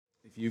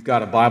If you've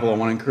got a Bible, I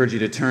want to encourage you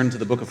to turn to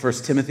the book of 1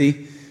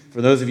 Timothy. For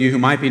those of you who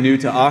might be new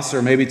to us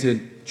or maybe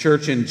to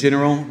church in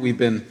general,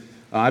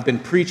 I've been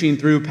preaching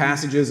through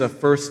passages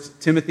of 1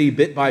 Timothy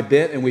bit by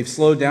bit, and we've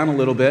slowed down a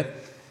little bit.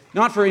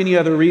 Not for any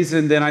other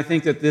reason than I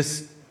think that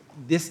this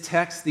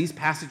text, these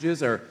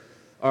passages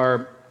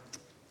are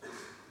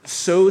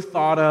so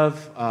thought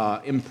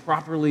of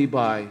improperly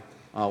by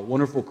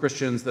wonderful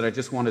Christians that I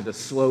just wanted to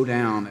slow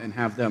down and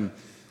have them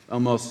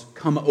almost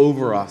come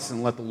over us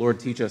and let the Lord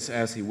teach us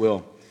as He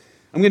will.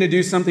 I'm going to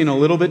do something a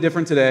little bit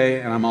different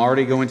today, and I'm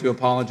already going to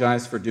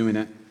apologize for doing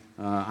it.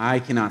 I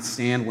cannot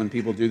stand when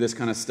people do this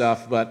kind of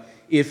stuff, but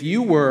if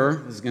you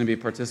were, this is going to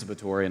be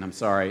participatory, and I'm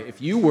sorry,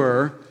 if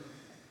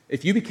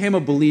you became a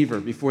believer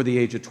before the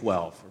age of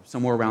 12, or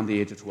somewhere around the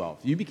age of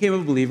 12, if you became a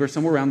believer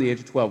somewhere around the age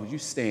of 12, would you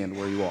stand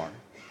where you are?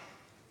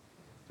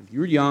 If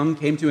you were young,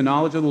 came to a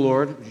knowledge of the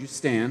Lord, would you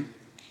stand?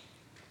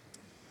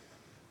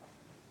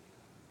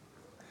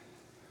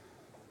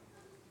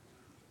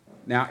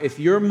 Now, if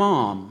your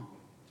mom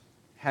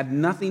had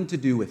nothing to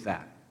do with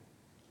that,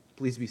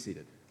 please be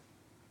seated.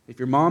 If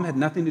your mom had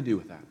nothing to do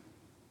with that.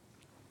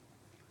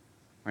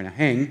 All right, now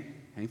hang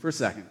for a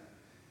second.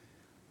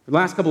 For the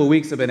last couple of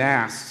weeks, I've been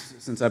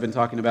asked, since I've been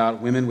talking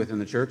about women within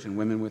the church and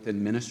women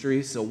within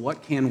ministry, so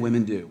what can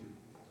women do?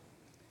 I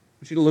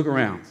want you to look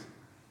around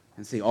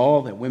and see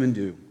all that women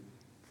do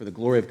for the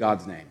glory of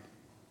God's name.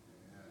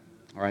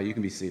 All right, you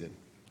can be seated.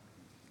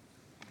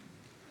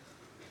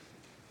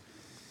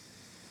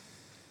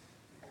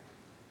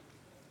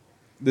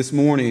 This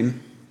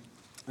morning,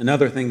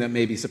 another thing that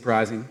may be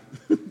surprising,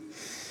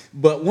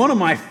 but one of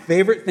my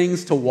favorite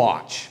things to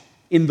watch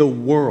in the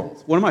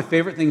world,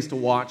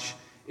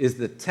 is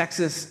the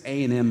Texas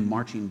A&M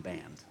Marching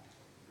Band.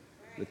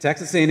 The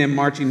Texas A&M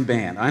Marching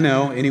Band. I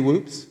know, any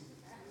whoops?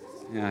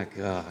 Yeah,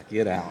 God,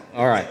 get out.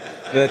 All right.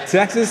 The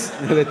Texas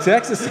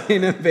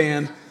A&M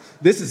Band,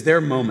 this is their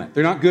moment.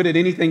 They're not good at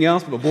anything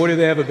else, but boy, do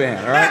they have a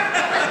band, all right?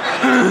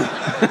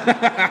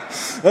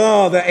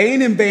 Oh, the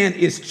A&M Band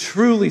is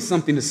truly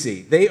something to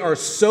see. They are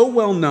so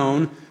well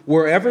known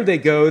wherever they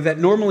go that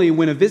normally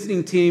when a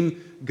visiting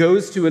team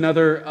goes to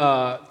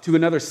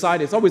another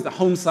site, it's always the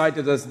home site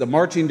that does the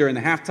marching during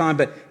the halftime,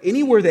 but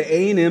anywhere the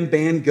A&M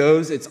Band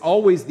goes, it's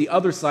always the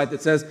other site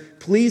that says,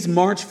 please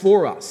march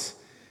for us.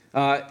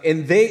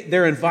 And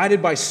they're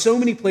invited by so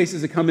many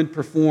places to come and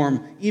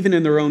perform, even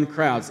in their own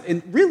crowds.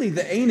 And really,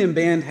 the A&M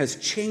Band has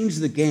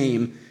changed the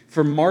game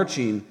for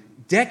marching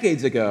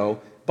decades ago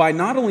by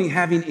not only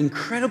having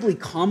incredibly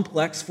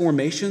complex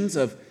formations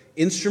of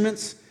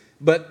instruments,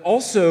 but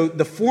also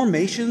the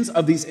formations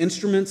of these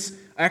instruments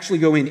actually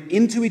going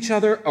into each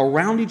other,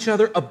 around each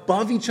other,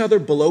 above each other,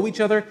 below each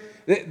other.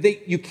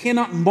 You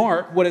cannot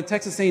mark what a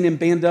Texas A&M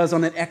Band does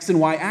on an X and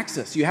Y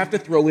axis. You have to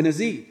throw in a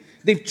Z.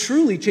 They've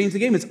truly changed the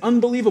game. It's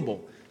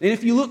unbelievable. And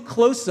if you look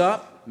close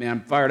up, man,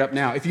 I'm fired up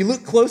now. If you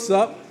look close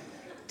up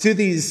to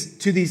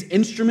these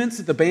instruments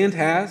that the band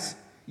has,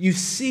 you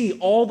see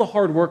all the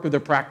hard work of their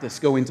practice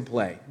go into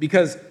play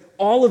because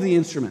all of the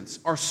instruments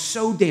are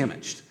so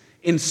damaged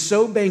and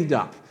so banged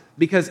up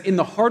because in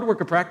the hard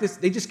work of practice,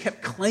 they just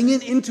kept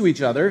clanging into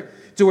each other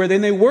to where then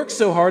they work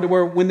so hard to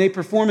where when they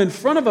perform in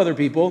front of other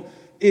people,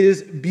 it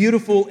is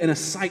beautiful and a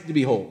sight to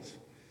behold.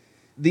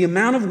 The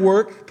amount of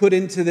work put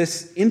into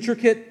this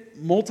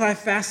intricate,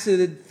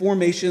 multifaceted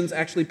formations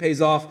actually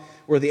pays off,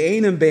 where the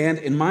A&M Band,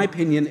 in my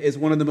opinion, is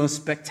one of the most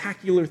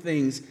spectacular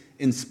things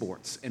in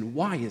sports. And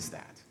why is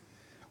that?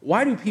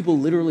 Why do people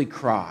literally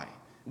cry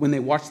when they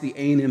watch the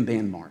A&M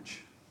Band march?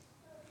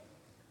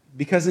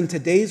 Because in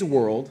today's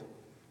world,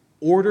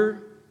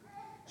 order,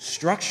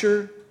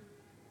 structure,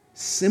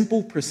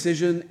 simple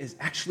precision is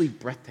actually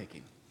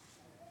breathtaking.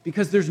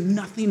 Because there's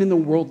nothing in the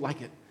world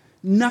like it.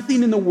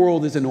 Nothing in the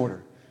world is in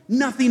order.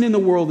 Nothing in the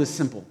world is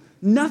simple.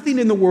 Nothing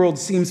in the world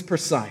seems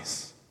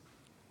precise.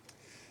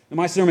 Now,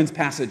 my sermon's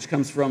passage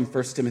comes from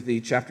 1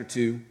 Timothy chapter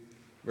 2,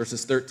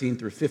 verses 13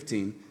 through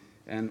 15,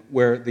 and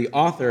where the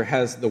author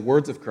has the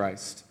words of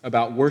Christ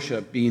about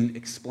worship being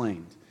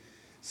explained.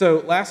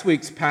 So last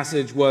week's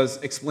passage was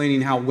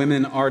explaining how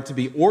women are to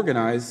be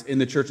organized in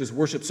the church's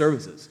worship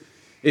services.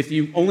 If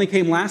you only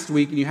came last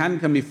week and you hadn't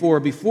come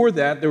before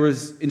that, there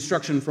was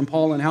instruction from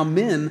Paul on how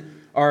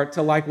men are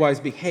to likewise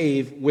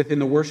behave within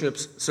the worship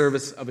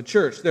service of a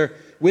church.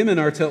 Women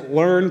are to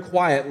learn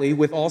quietly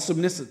with all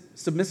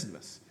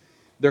submissiveness.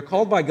 They're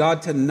called by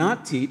God to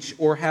not teach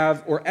or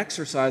have or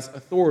exercise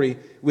authority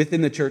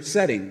within the church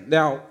setting.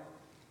 Now,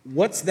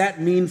 what's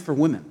that mean for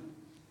women?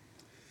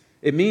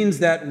 It means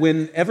that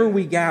whenever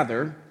we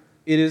gather,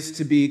 it is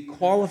to be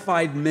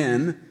qualified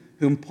men,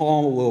 whom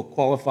Paul will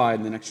qualify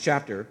in the next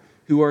chapter,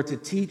 who are to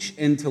teach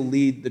and to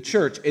lead the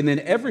church. And then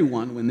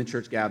everyone, when the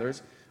church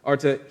gathers, are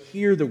to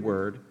hear the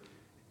word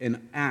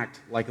and act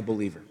like a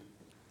believer.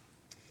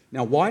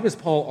 Now, why does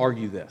Paul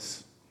argue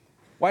this?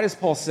 Why does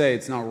Paul say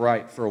it's not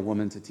right for a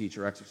woman to teach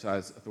or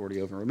exercise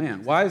authority over a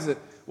man? Why is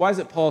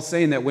it Paul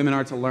saying that women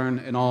are to learn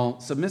in all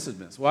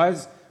submissiveness? Why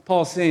is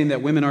Paul saying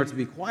that women are to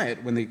be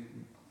quiet when the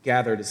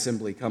gathered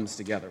assembly comes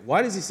together?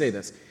 Why does he say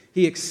this?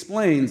 He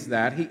explains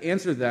that, he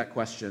answered that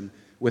question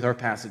with our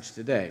passage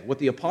today. What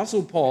the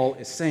Apostle Paul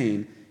is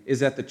saying is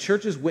that the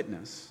church's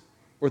witness,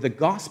 or the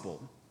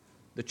gospel,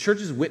 the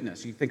church's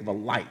witness, you think of a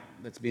light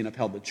that's being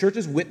upheld, the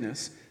church's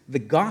witness, the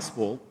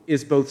gospel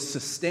is both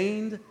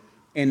sustained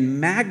and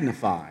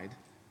magnified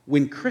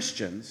when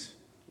Christians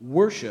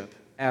worship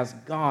as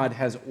God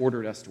has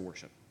ordered us to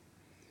worship.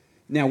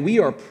 Now, we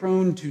are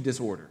prone to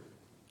disorder.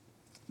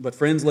 But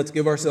friends, let's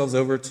give ourselves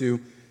over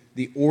to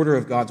the order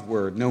of God's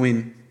word,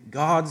 knowing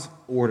God's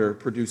order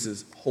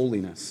produces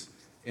holiness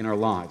in our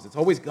lives. It's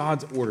always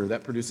God's order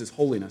that produces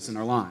holiness in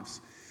our lives.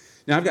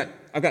 Now,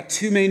 I've got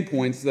two main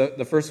points.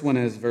 The first one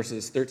is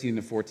verses 13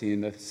 to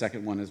 14. The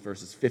second one is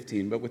verses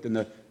 15. But within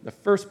the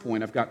first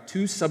point, I've got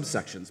two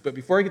subsections. But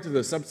before I get to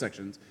those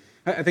subsections,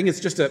 I think it's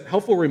just a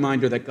helpful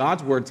reminder that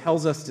God's word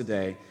tells us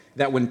today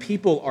that when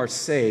people are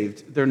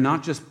saved, they're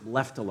not just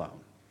left alone,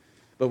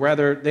 but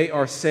rather they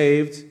are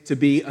saved to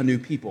be a new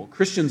people.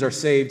 Christians are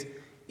saved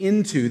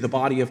into the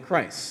body of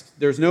Christ.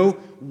 There's no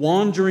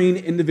wandering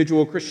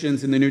individual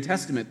Christians in the New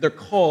Testament. They're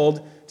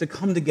called to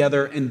come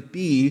together and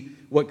be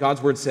what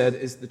God's word said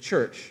is the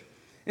church.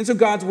 And so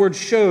God's word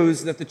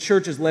shows that the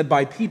church is led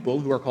by people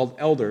who are called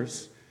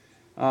elders.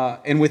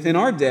 And within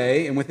our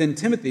day and within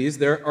Timothy's,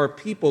 there are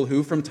people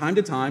who from time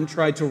to time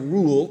try to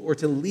rule or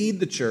to lead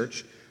the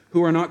church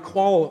who are not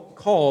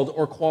called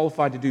or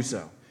qualified to do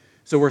so.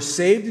 So we're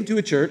saved into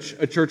a church.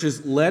 A church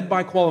is led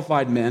by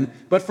qualified men,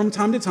 but from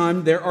time to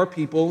time, there are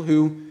people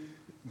who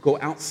go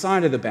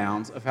outside of the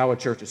bounds of how a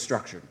church is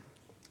structured.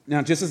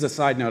 Now, just as a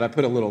side note, I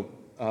put a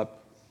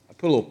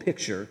little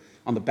picture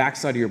on the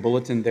backside of your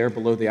bulletin there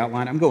below the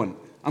outline. I'm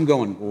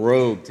going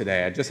rogue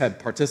today. I just had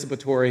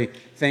participatory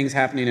things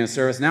happening in a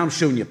service. Now I'm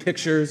showing you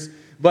pictures.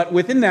 But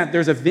within that,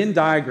 there's a Venn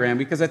diagram,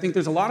 because I think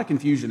there's a lot of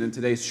confusion in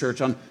today's church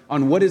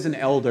on what is an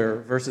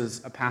elder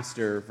versus a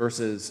pastor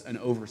versus an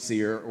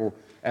overseer, or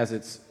as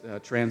it's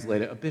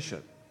translated, a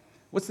bishop.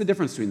 What's the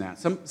difference between that?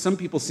 Some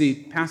people see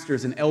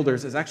pastors and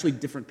elders as actually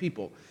different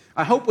people.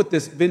 I hope what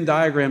this Venn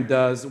diagram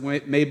does,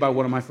 made by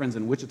one of my friends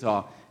in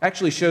Wichita,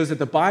 actually shows that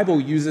the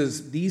Bible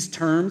uses these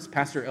terms,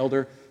 pastor,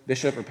 elder,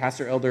 bishop, or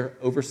pastor, elder,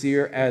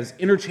 overseer, as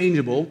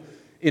interchangeable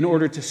in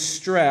order to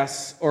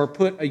stress or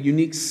put a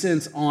unique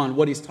sense on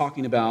what he's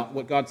talking about,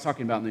 what God's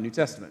talking about in the New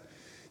Testament.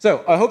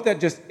 So I hope that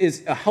just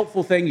is a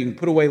helpful thing. You can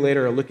put away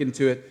later or look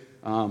into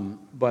it,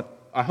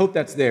 but I hope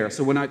that's there.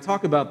 So when I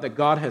talk about that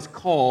God has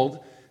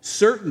called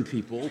certain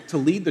people to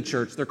lead the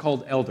church, they're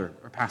called elder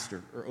or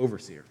pastor or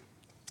overseer.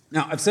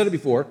 Now, I've said it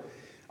before.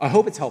 I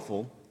hope it's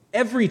helpful.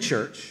 Every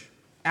church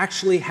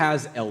actually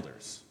has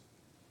elders.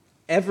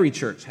 Every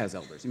church has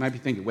elders. You might be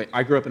thinking, wait,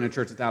 I grew up in a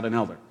church without an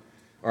elder,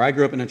 or I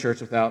grew up in a church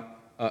without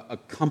a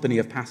company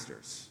of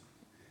pastors.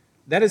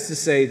 That is to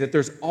say that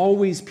there's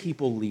always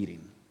people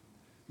leading.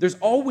 There's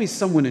always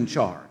someone in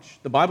charge.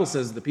 The Bible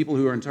says the people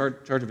who are in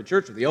charge of a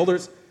church are the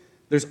elders.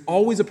 There's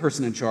always a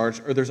person in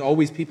charge, or there's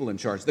always people in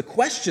charge. The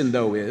question,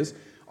 though, is,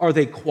 are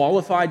they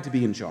qualified to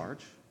be in charge?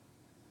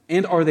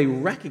 And are they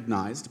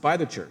recognized by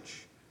the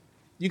church?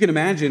 You can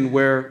imagine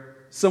where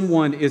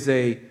someone is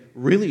a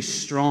really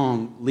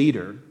strong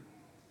leader,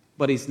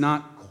 but he's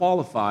not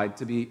qualified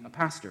to be a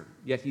pastor,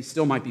 yet he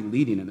still might be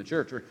leading in the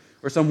church.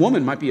 Or some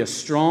woman might be a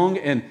strong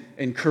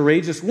and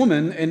courageous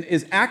woman and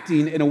is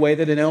acting in a way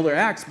that an elder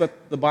acts,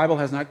 but the Bible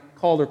has not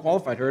called or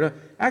qualified her to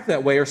act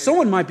that way. Or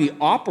someone might be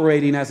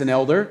operating as an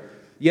elder,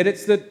 yet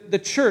it's the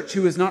church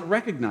who has not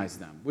recognized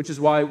them, which is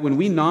why when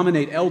we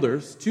nominate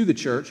elders to the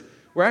church,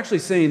 we're actually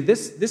saying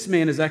this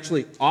man is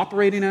actually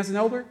operating as an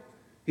elder,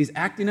 he's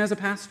acting as a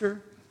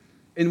pastor,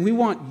 and we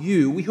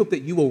hope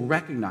that you will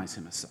recognize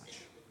him as such.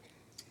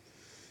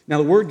 Now,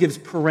 the Word gives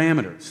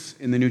parameters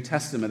in the New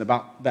Testament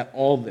about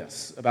all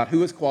this, about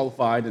who is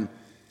qualified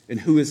and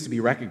who is to be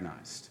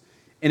recognized.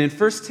 And in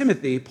 1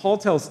 Timothy, Paul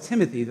tells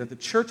Timothy that the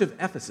church of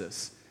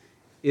Ephesus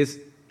is,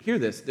 hear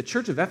this, the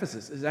church of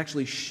Ephesus is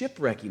actually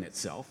shipwrecking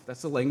itself.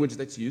 That's the language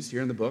that's used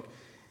here in the book.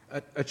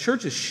 A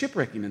church is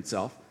shipwrecking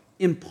itself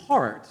in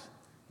part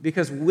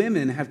because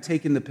women have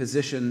taken the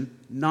position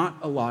not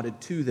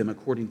allotted to them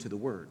according to the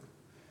Word.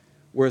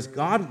 Whereas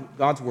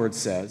God's word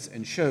says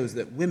and shows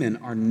that women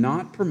are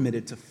not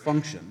permitted to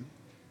function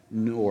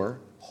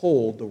nor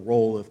hold the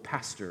role of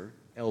pastor,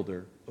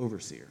 elder,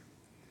 overseer.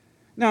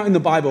 Now, in the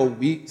Bible,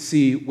 we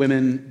see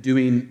women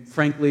doing,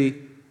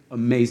 frankly,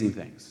 amazing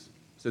things.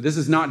 So this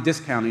is not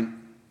discounting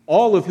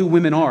all of who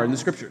women are in the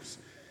Scriptures.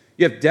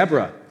 You have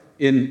Deborah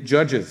in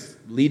Judges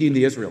leading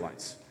the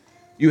Israelites.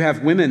 You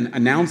have women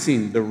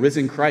announcing the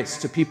risen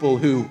Christ to people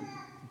who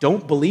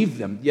don't believe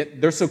them, yet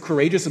they're so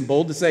courageous and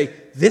bold to say,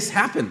 this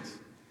happened.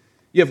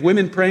 You have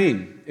women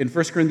praying in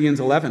 1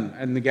 Corinthians 11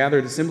 and the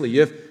gathered assembly.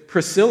 You have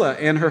Priscilla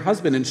and her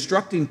husband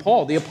instructing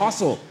Paul, the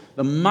apostle,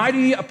 the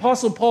mighty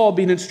apostle Paul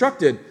being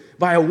instructed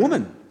by a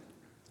woman.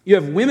 You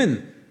have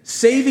women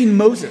saving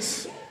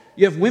Moses.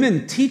 You have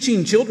women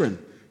teaching children.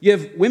 You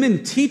have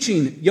women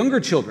teaching younger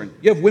children.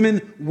 You have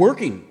women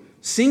working,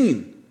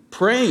 singing,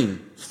 praying,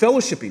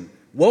 fellowshipping,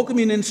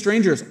 welcoming in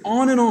strangers,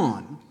 on and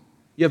on.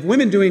 You have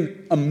women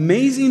doing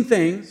amazing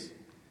things,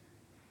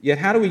 yet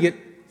how do we get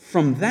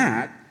from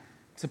that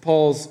to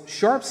Paul's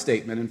sharp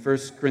statement in 1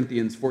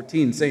 Corinthians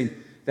 14, saying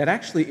that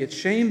actually it's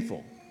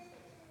shameful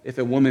if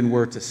a woman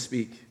were to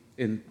speak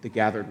in the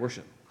gathered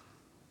worship.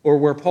 Or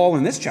where Paul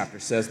in this chapter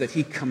says that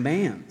he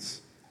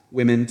commands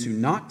women to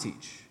not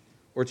teach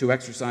or to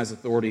exercise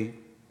authority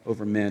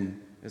over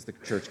men as the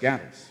church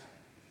gathers.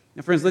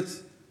 Now, friends,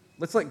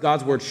 let's let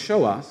God's word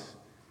show us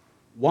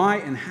why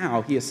and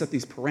how he has set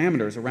these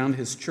parameters around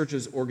his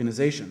church's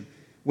organization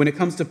when it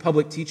comes to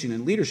public teaching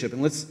and leadership.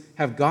 And let's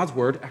have God's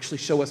word actually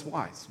show us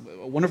why. It's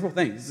a wonderful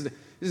thing. This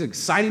is an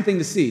exciting thing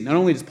to see. Not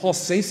only does Paul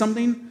say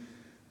something,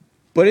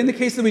 but in the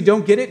case that we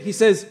don't get it, he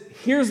says,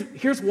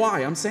 here's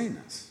why I'm saying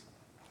this.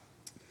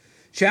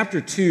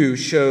 Chapter 2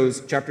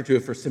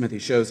 of 1 Timothy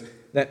shows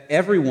that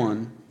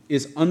everyone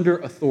is under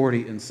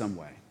authority in some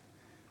way.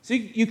 So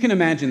you can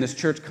imagine this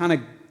church kind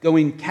of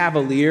going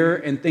cavalier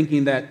and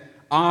thinking that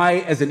I,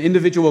 as an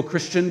individual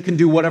Christian, can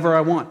do whatever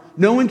I want.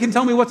 No one can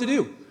tell me what to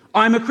do.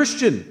 I'm a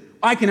Christian.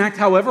 I can act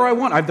however I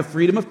want. I have the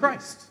freedom of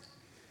Christ.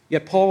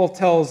 Yet Paul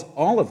tells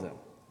all of them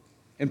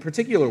in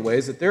particular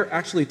ways that they're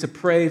actually to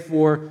pray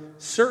for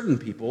certain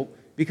people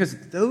because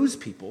those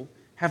people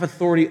have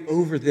authority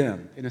over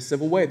them in a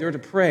civil way. They're to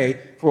pray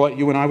for what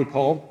you and I would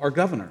call our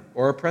governor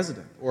or our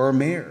president or our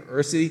mayor or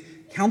a city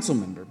council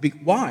member.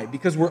 Why?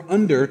 Because we're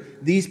under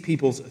these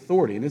people's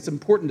authority. And it's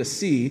important to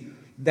see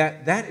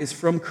that that is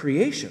from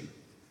creation,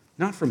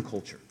 not from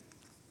culture.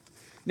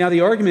 Now,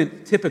 the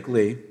argument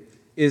typically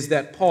is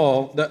that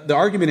Paul, the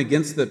argument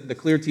against the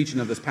clear teaching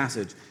of this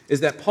passage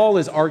is that Paul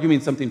is arguing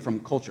something from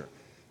culture.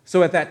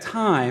 So at that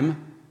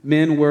time,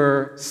 men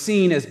were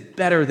seen as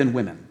better than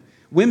women.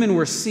 Women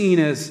were seen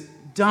as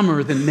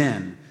dumber than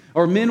men.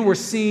 Or women were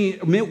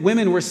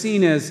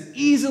seen as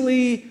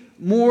easily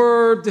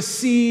more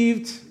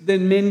deceived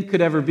than men could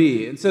ever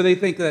be. And so they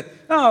think that,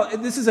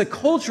 this is a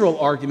cultural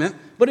argument,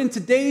 but in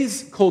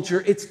today's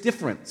culture, it's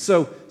different.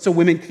 So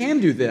women can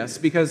do this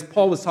because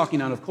Paul was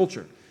talking out of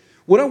culture.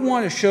 What I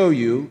want to show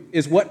you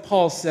is what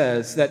Paul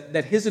says,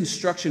 that his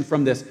instruction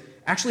from this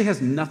actually has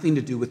nothing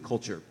to do with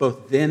culture,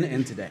 both then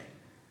and today.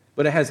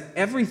 But it has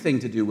everything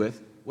to do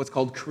with what's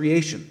called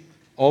creation,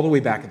 all the way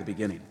back at the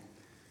beginning.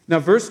 Now,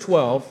 verse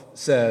 12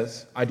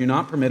 says, I do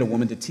not permit a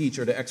woman to teach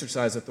or to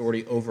exercise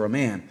authority over a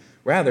man.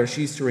 Rather,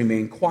 she's to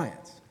remain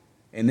quiet.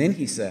 And then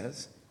he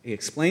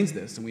explains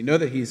this, and we know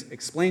that he's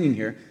explaining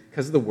here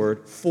because of the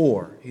word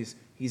for.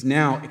 He's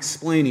now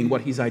explaining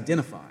what he's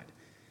identified.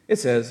 It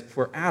says,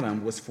 for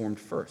Adam was formed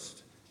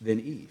first, then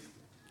Eve.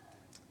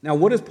 Now,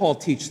 what does Paul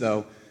teach,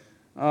 though?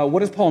 What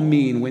does Paul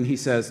mean when he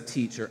says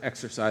teach or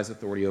exercise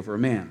authority over a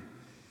man?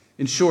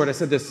 In short, I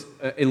said this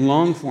in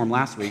long form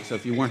last week, so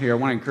if you weren't here, I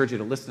want to encourage you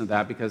to listen to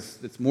that because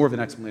it's more of an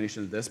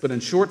explanation of this. But in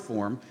short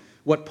form,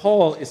 what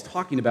Paul is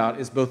talking about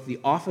is both the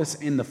office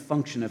and the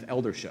function of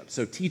eldership.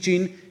 So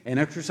teaching and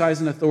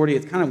exercising authority,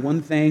 it's kind of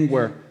one thing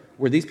where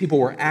these people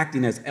were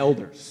acting as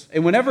elders.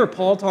 And whenever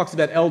Paul talks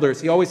about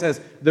elders, he always has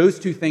those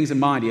two things in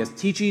mind. He has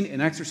teaching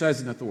and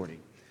exercising authority.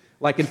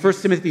 Like in 1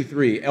 Timothy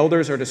 3,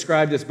 elders are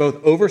described as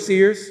both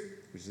overseers,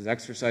 which is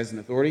exercising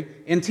authority,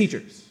 and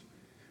teachers.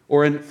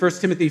 Or in 1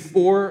 Timothy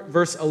 4,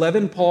 verse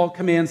 11, Paul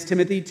commands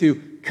Timothy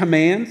to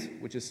command,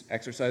 which is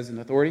exercising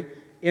authority,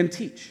 and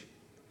teach.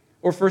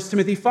 Or 1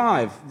 Timothy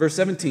 5, verse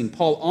 17,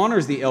 Paul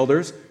honors the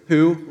elders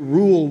who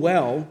rule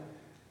well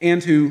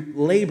and who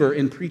labor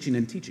in preaching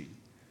and teaching.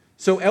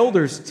 So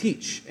elders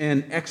teach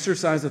and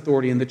exercise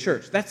authority in the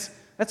church. That's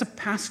a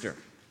pastor.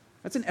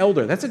 That's an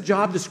elder. That's a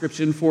job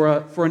description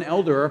for an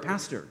elder or a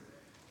pastor.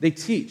 They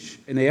teach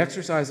and they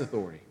exercise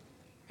authority.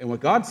 And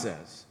what God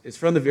says is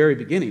from the very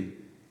beginning,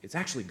 it's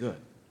actually good.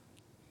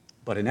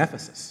 But in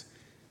Ephesus,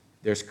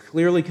 there's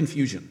clearly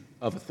confusion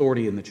of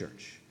authority in the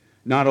church.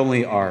 Not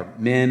only are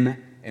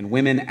men and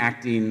women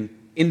acting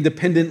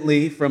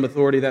independently from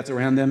authority that's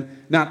around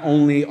them, not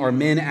only are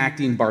men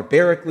acting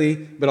barbarically,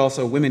 but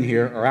also women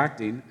here are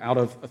acting out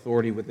of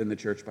authority within the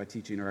church by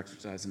teaching or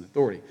exercising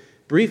authority.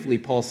 Briefly,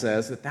 Paul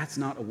says that that's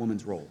not a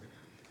woman's role.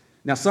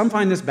 Now, some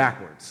find this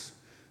backwards.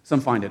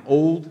 Some find it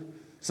old.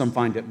 Some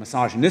find it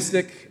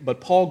misogynistic, but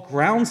Paul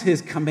grounds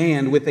his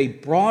command with a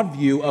broad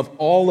view of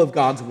all of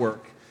God's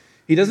work.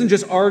 He doesn't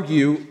just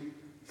argue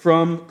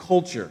from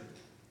culture.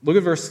 Look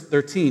at verse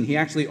 13. He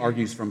actually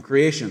argues from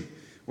creation,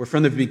 where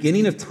from the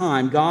beginning of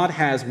time, God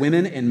has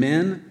women and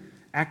men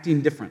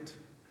acting different.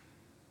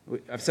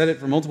 I've said it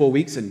for multiple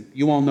weeks, and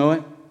you all know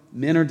it.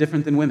 Men are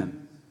different than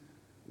women.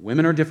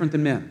 Women are different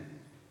than men.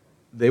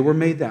 They were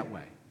made that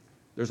way.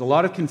 There's a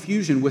lot of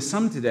confusion with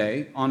some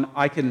today on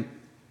I can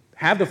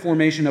have the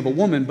formation of a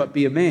woman, but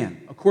be a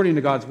man. According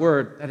to God's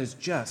word, that is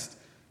just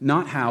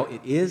not how it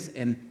is,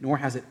 and nor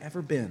has it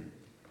ever been.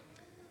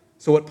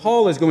 So what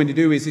Paul is going to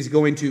do is he's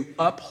going to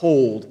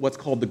uphold what's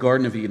called the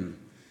Garden of Eden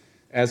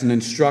as an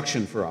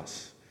instruction for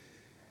us.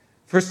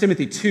 1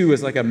 Timothy 2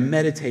 is like a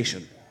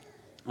meditation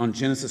on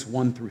Genesis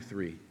 1 through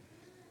 3,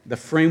 the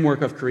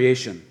framework of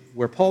creation,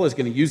 where Paul is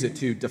going to use it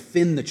to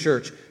defend the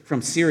church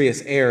from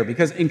serious error,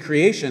 because in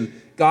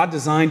creation, God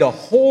designed a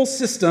whole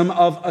system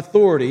of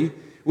authority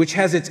which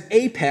has its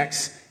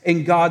apex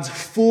in God's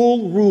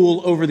full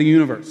rule over the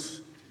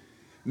universe.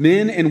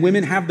 Men and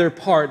women have their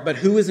part, but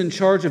who is in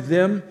charge of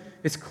them?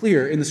 It's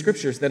clear in the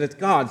scriptures that it's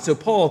God. So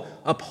Paul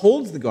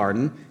upholds the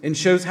garden and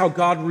shows how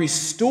God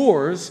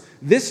restores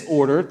this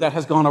order that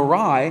has gone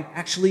awry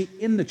actually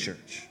in the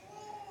church.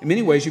 In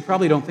many ways, you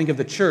probably don't think of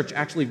the church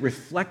actually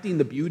reflecting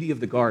the beauty of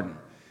the garden,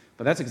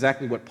 but that's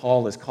exactly what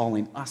Paul is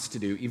calling us to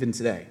do even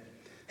today.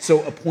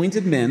 So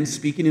appointed men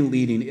speaking and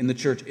leading in the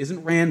church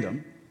isn't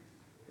random,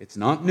 it's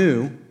not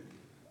new,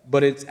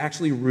 but it's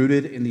actually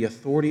rooted in the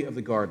authority of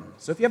the garden.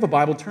 So if you have a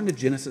Bible, turn to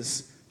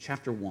Genesis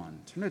chapter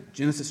 1. Turn to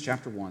Genesis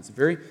chapter 1.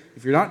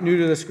 If you're not new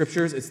to the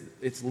scriptures,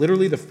 it's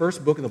literally the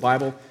first book of the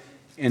Bible.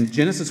 And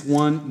Genesis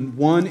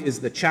 1 is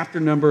the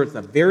chapter number. It's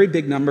a very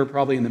big number,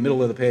 probably in the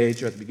middle of the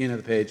page or at the beginning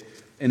of the page.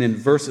 And then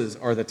verses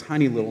are the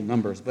tiny little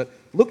numbers. But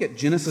look at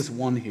Genesis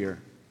 1 here.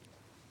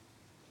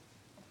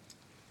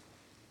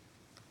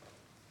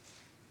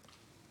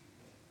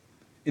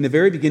 In the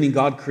very beginning,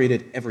 God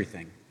created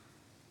everything.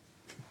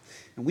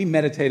 And we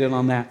meditated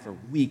on that for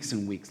weeks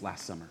and weeks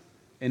last summer.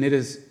 And it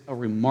is a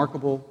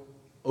remarkable,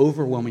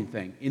 overwhelming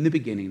thing. In the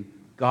beginning,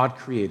 God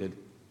created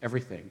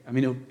everything. I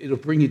mean, it'll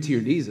bring you to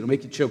your knees. It'll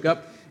make you choke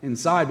up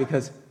inside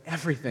because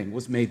everything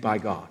was made by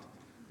God.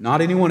 Not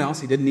anyone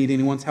else. He didn't need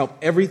anyone's help.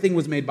 Everything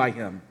was made by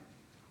him.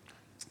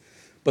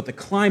 But the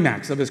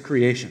climax of his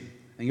creation,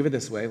 think of it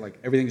this way, like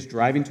everything's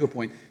driving to a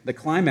point. The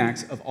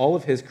climax of all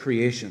of his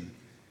creation,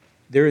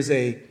 there is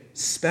a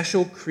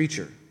special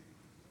creature,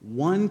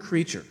 one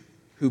creature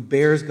who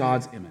bears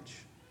God's image.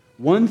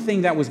 One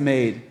thing that was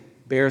made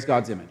bears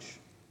God's image.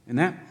 And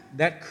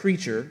that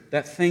creature,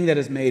 that thing that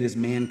is made is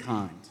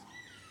mankind.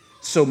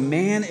 So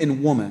man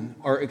and woman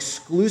are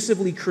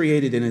exclusively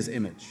created in his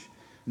image.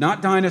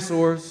 Not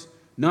dinosaurs,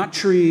 not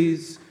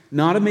trees,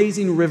 not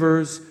amazing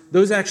rivers.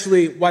 Those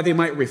actually, while they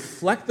might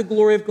reflect the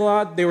glory of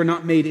God, they were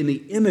not made in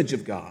the image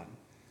of God.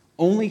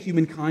 Only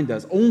humankind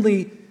does.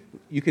 Only,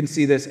 you can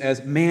see this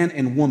as man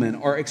and woman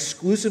are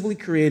exclusively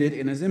created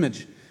in his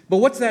image. But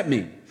what's that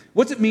mean?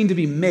 What's it mean to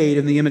be made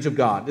in the image of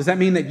God? Does that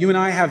mean that you and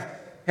I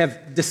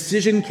have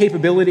decision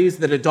capabilities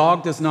that a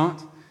dog does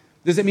not?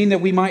 Does it mean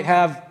that we might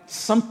have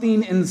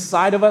something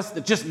inside of us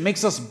that just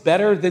makes us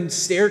better than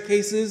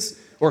staircases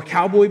or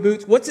cowboy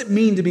boots? What's it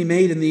mean to be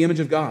made in the image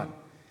of God?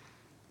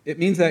 It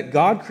means that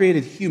God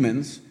created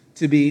humans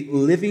to be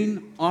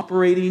living,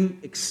 operating,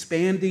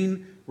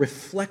 expanding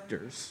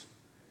reflectors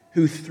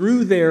who,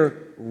 through their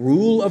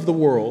rule of the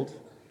world,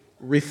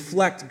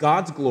 reflect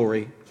God's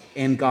glory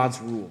and God's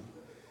rule.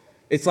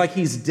 It's like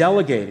he's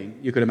delegating,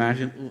 you could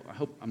imagine, I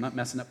hope I'm not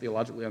messing up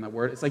theologically on that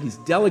word. It's like he's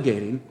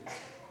delegating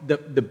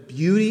the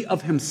beauty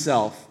of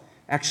himself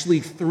actually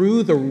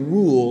through the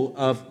rule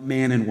of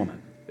man and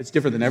woman. It's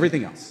different than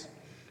everything else.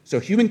 So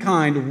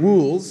humankind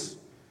rules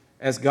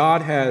as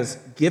God has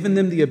given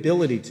them the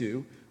ability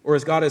to, or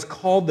as God has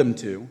called them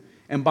to,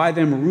 and by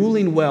them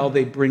ruling well,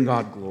 they bring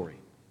God glory.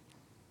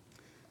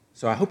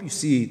 So I hope you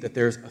see that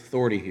there's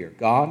authority here,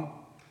 God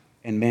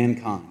and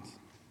mankind.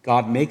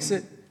 God makes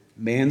it,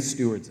 man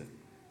stewards it.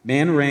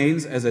 Man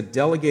reigns as a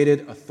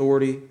delegated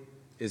authority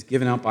is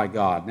given out by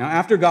God. Now,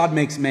 after God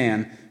makes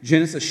man,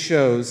 Genesis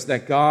shows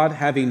that God,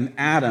 having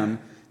Adam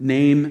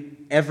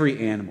name every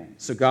animal.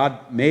 So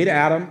God made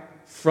Adam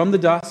from the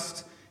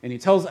dust, and he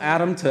tells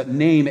Adam to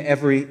name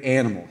every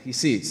animal he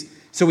sees.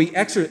 So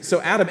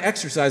Adam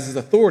exercises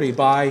authority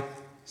by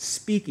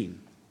speaking,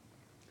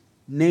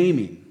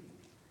 naming,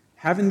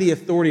 having the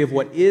authority of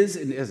what is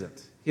and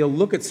isn't. He'll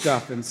look at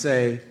stuff and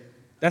say,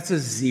 that's a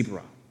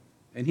zebra,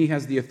 and he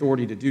has the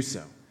authority to do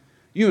so.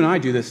 You and I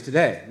do this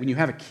today. When you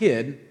have a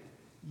kid,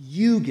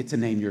 you get to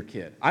name your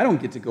kid. I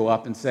don't get to go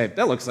up and say,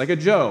 that looks like a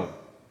Joe.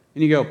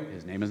 And you go,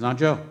 his name is not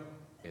Joe.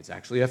 It's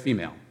actually a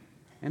female.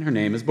 And her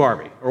name is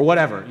Barbie, or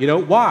whatever. You know,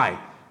 why?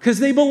 Because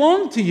they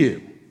belong to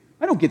you.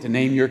 I don't get to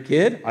name your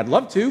kid. I'd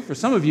love to for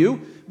some of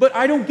you, but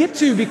I don't get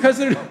to because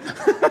they're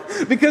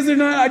because they're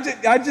not.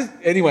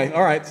 Anyway,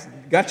 all right,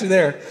 got you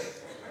there.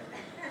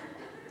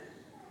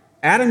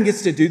 Adam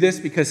gets to do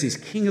this because he's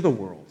king of the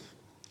world.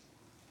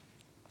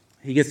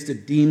 He gets to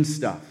deem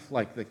stuff,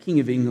 like the King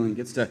of England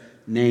gets to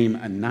name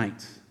a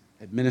knight,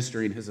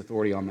 administering his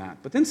authority on that.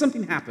 But then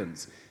something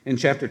happens in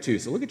chapter 2.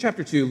 So look at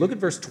chapter 2, look at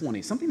verse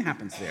 20. Something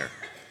happens there.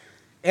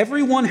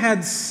 Everyone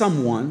had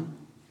someone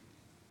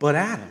but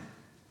Adam.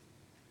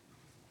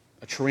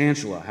 A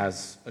tarantula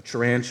has a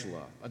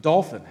tarantula. A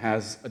dolphin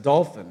has a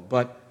dolphin.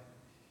 But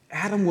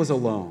Adam was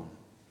alone.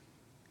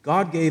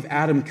 God gave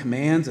Adam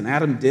commands, and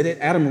Adam did it.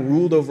 Adam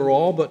ruled over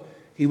all, but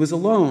he was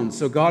alone.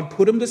 So God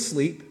put him to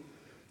sleep.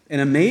 And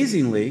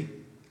amazingly,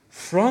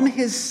 from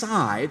his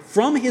side,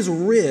 from his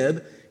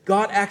rib,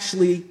 God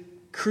actually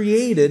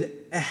created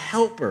a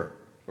helper,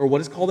 or what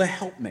is called a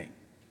helpmate.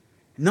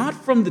 Not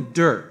from the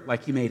dirt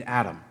like he made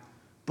Adam,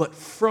 but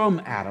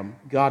from Adam,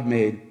 God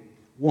made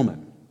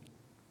woman.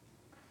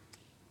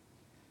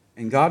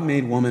 And God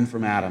made woman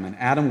from Adam, and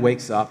Adam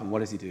wakes up, and what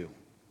does he do?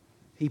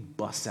 He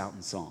busts out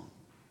in song.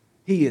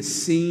 He has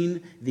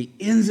seen the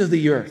ends of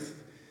the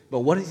earth. But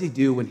what does he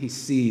do when he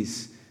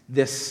sees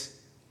this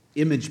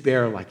image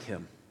bearer like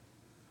him?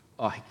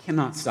 Oh, he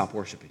cannot stop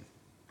worshiping.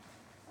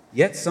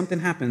 Yet something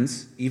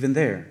happens even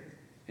there.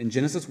 in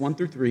Genesis 1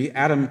 through 3,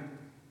 Adam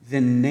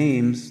then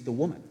names the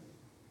woman.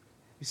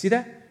 You see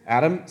that?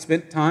 Adam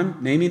spent time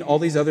naming all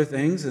these other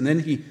things, and then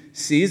he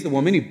sees the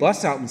woman, he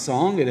busts out in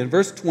song, and in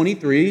verse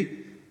 23,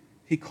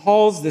 he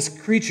calls this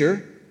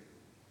creature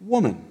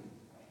woman,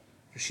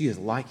 for she is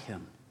like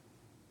him.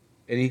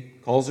 And he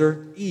calls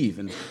her Eve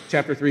in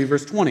chapter 3,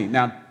 verse 20.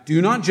 Now,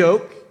 do not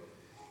joke.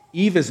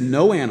 Eve is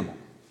no animal.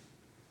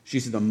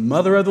 She's the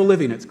mother of the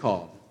living, it's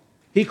called.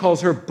 He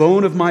calls her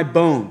bone of my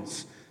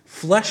bones,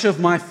 flesh of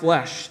my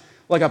flesh.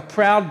 Like a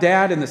proud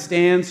dad in the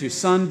stands whose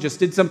son just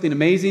did something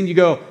amazing, you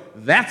go,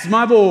 that's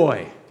my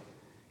boy.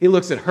 He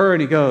looks at her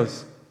and he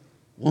goes,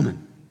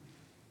 woman,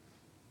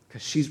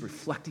 because she's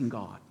reflecting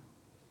God.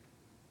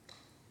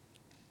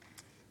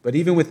 But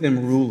even with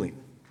them ruling,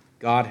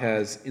 God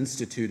has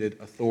instituted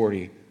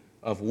authority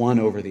of one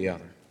over the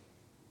other.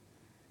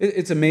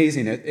 It's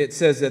amazing. It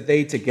says that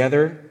they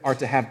together are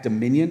to have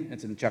dominion.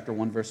 It's in chapter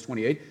 1, verse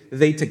 28.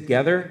 They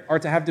together are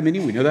to have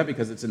dominion. We know that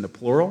because it's in the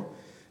plural.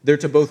 They're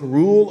to both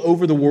rule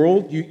over the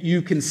world.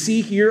 You can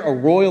see here a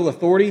royal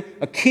authority,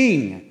 a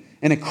king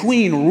and a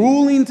queen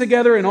ruling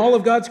together in all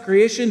of God's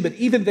creation. But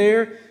even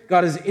there,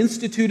 God has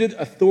instituted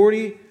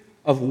authority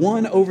of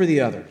one over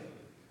the other.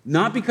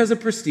 Not because of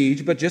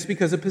prestige, but just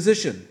because of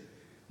position.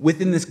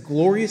 Within this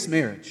glorious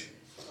marriage,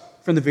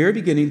 from the very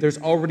beginning, there's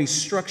already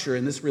structure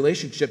in this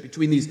relationship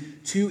between these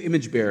two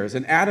image bearers.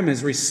 And Adam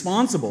is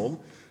responsible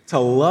to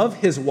love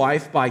his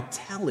wife by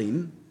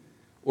telling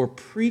or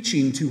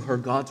preaching to her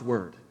God's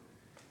word.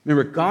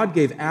 Remember, God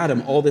gave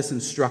Adam all this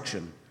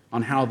instruction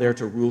on how they're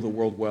to rule the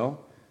world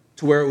well,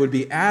 to where it would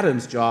be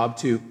Adam's job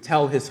to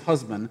tell his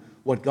husband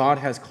what God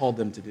has called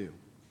them to do.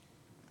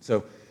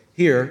 So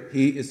here,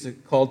 he is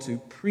called to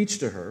preach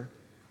to her.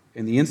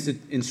 And the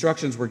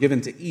instructions were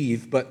given to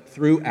Eve, but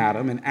through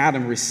Adam, and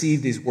Adam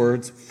received these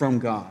words from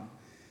God.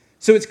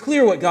 So it's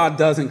clear what God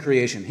does in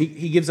creation.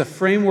 He gives a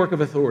framework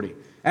of authority.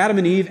 Adam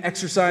and Eve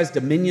exercise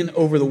dominion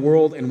over the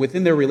world, and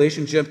within their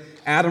relationship,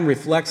 Adam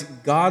reflects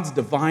God's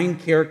divine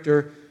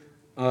character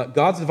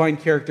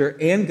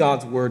and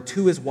God's word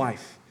to his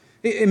wife.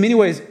 In many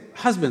ways,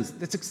 husbands,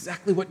 that's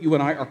exactly what you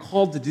and I are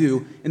called to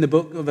do in the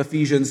book of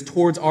Ephesians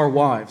towards our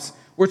wives.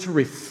 We're to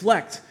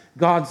reflect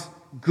God's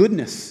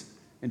goodness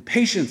and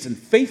patience and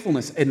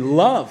faithfulness and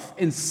love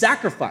and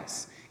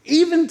sacrifice,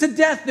 even to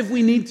death if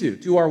we need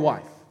to our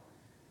wife.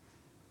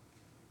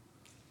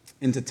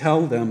 And to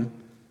tell them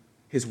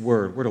his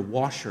word. We're to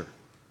wash her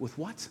with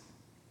what?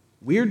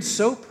 Weird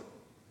soap?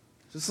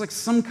 Just like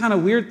some kind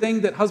of weird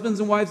thing that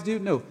husbands and wives do?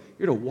 No,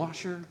 you're to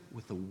wash her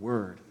with the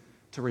word,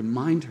 to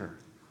remind her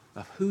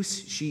of who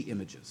she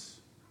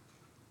images.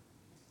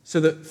 So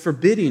the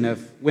forbidding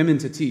of women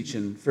to teach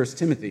in 1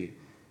 Timothy,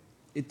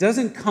 it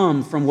doesn't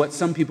come from what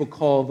some people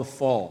call the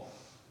fall,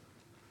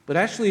 but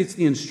actually it's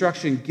the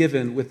instruction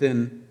given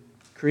within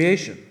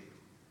creation,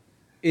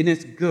 and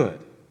it's good.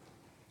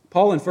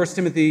 Paul in 1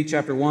 Timothy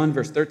chapter 1,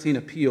 verse 13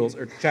 appeals,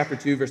 or chapter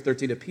 2, verse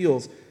 13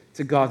 appeals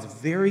to God's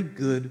very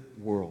good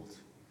world.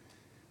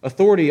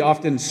 Authority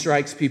often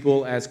strikes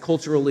people as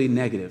culturally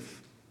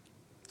negative,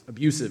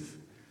 abusive,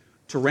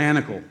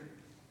 tyrannical.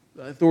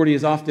 Authority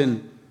is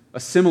often a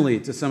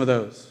simile to some of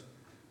those.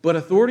 But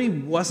authority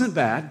wasn't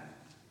bad,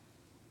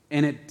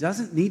 and it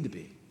doesn't need to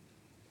be.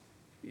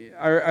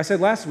 I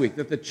said last week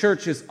that the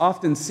church is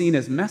often seen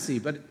as messy,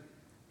 but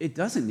it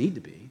doesn't need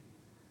to be.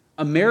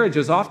 A marriage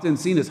is often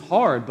seen as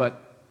hard,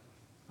 but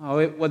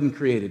it wasn't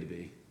created to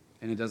be,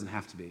 and it doesn't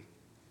have to be.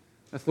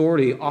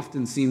 Authority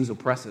often seems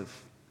oppressive,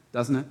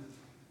 doesn't it?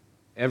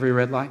 Every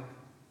red light,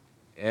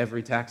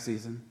 every tax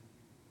season,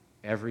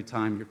 every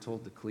time you're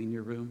told to clean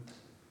your room.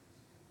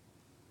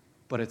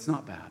 But it's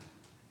not bad.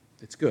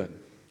 It's good.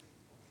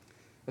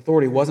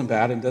 Authority wasn't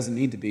bad and doesn't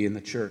need to be in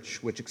the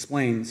church, which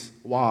explains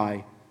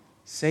why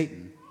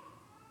Satan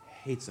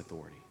hates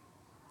authority.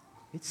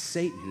 It's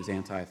Satan who's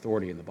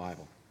anti-authority in the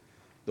Bible.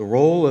 The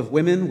role of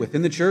women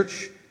within the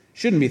church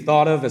shouldn't be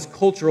thought of as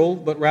cultural,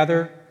 but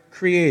rather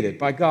created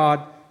by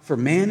God for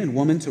man and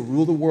woman to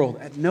rule the world.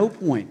 At no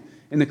point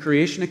in the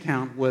creation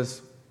account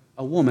was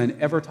a woman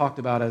ever talked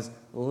about as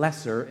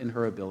lesser in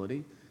her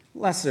ability,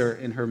 lesser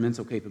in her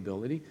mental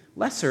capability,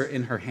 lesser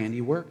in her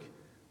handiwork,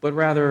 but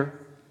rather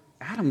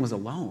Adam was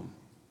alone,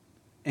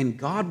 and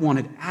God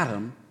wanted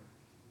Adam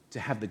to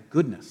have the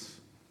goodness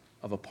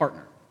of a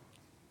partner.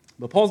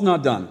 But Paul's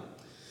not done.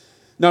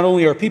 Not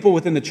only are people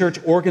within the church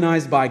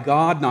organized by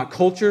God, not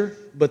culture,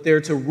 but they're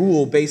to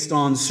rule based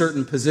on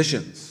certain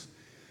positions.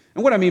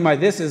 And what I mean by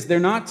this is they're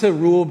not to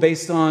rule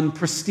based on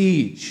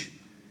prestige.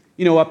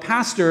 You know, a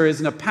pastor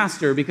isn't a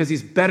pastor because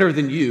he's better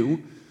than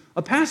you.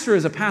 A pastor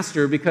is a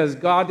pastor because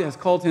God has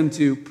called him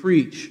to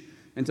preach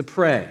and to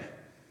pray.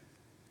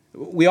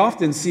 We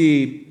often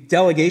see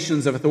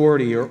delegations of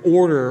authority or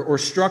order or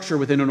structure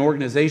within an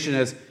organization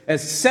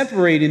as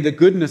separating the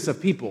goodness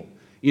of people.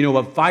 You know,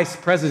 a vice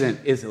president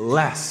is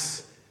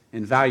less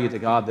in value to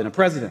God than a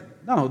president.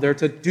 No, they're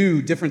to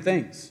do different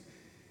things.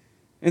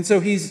 And so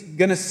he's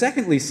going to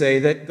secondly say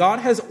that God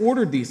has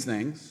ordered these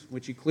things,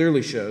 which he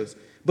clearly shows,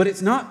 but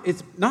it's not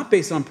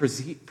based on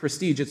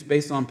prestige, it's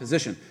based on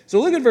position.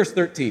 So look at verse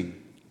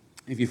 13.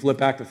 If you flip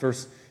back to 1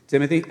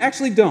 Timothy,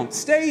 actually don't.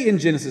 Stay in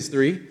Genesis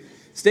 3.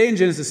 Stay in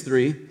Genesis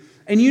 3.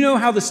 And you know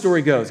how the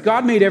story goes.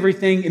 God made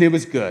everything and it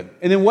was good.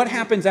 And then what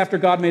happens after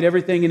God made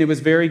everything and it was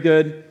very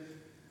good?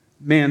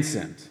 Man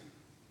sinned.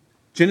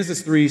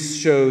 Genesis 3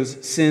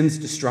 shows sin's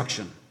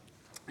destruction.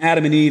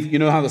 Adam and Eve, you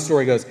know how the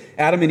story goes.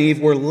 Adam and Eve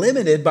were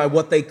limited by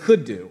what they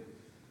could do.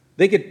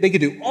 They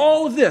could do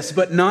all of this,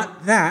 but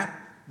not that.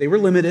 They were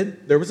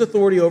limited. There was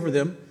authority over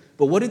them.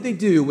 But what did they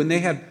do when they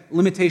had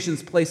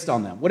limitations placed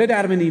on them? What did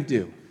Adam and Eve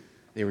do?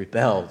 They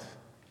rebelled.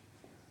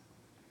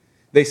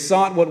 They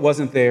sought what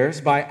wasn't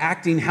theirs by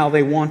acting how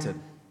they wanted.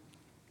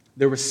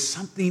 There was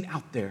something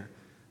out there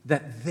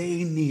that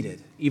they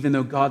needed, even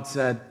though God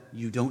said,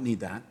 you don't need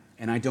that,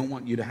 and I don't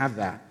want you to have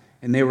that.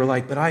 And they were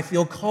like, but I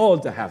feel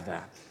called to have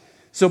that.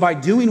 So by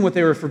doing what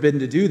they were forbidden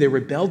to do, they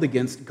rebelled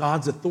against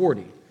God's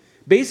authority.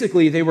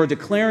 Basically, they were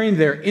declaring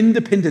their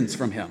independence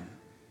from Him,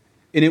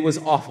 and it was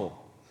awful.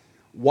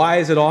 Why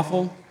is it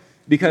awful?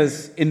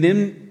 Because in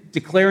them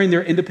declaring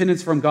their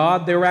independence from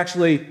God, they were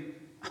actually,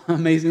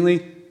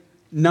 amazingly,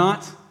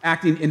 not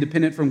acting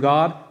independent from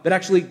God, but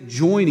actually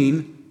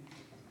joining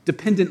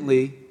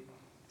dependently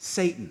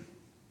Satan.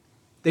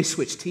 They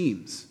switched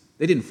teams.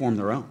 They didn't form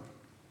their own.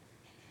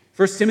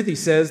 1 Timothy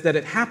says that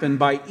it happened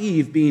by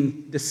Eve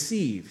being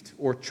deceived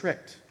or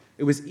tricked.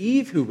 It was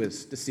Eve who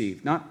was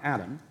deceived, not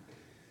Adam.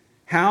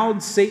 How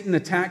did Satan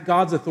attack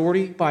God's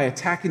authority? By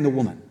attacking the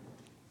woman.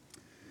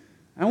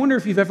 I wonder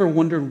if you've ever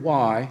wondered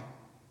why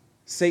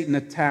Satan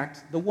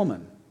attacked the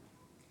woman,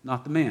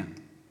 not the man.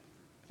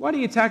 Why do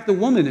you attack the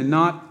woman and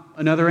not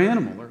another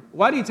animal? Or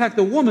why do you attack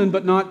the woman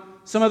but not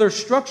some other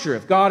structure?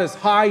 If God is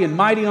high and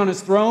mighty on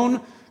His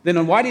throne,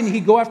 then why didn't He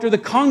go after the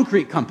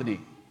concrete company?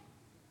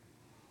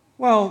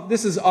 Well,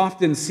 this is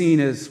often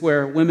seen as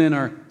where women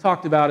are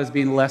talked about as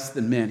being less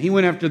than men. He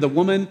went after the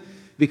woman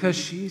because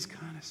she's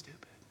kind of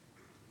stupid.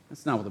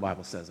 That's not what the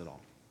Bible says at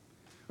all.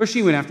 Or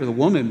she went after the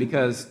woman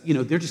because,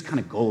 they're just kind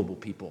of gullible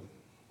people.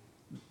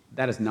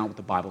 That is not what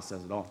the Bible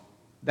says at all.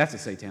 That's a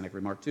satanic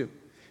remark too.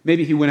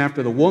 Maybe he went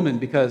after the woman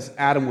because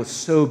Adam was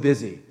so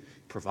busy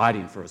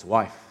providing for his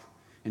wife,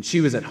 and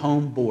she was at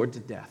home bored to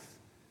death,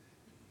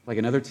 like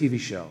another TV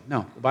show.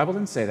 No, the Bible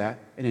didn't say that,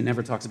 and it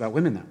never talks about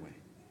women that way.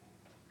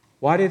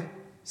 Why did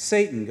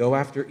Satan go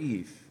after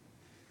Eve?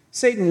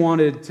 Satan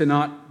wanted to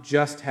not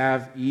just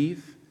have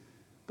Eve,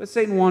 but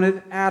Satan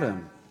wanted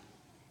Adam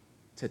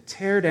to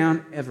tear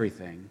down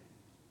everything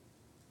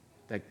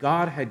that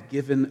God had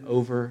given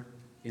over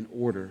in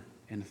order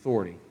and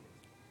authority.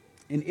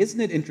 And isn't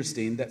it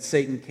interesting that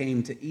Satan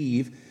came to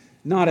Eve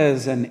not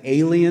as an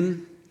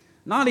alien,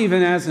 not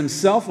even as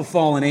himself a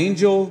fallen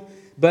angel,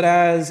 but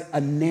as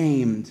a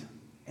named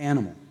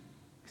animal?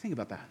 Think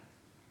about that.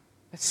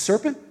 That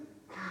serpent,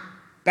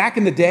 back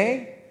in the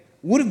day,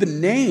 would have been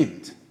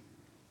named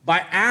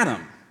by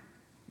Adam.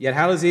 Yet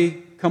how does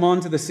he come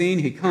onto the scene?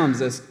 He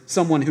comes as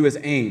someone who is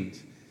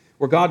aimed.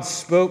 Where God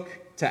spoke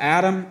to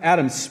Adam,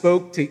 Adam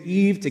spoke to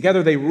Eve.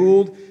 Together they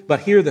ruled. But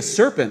here the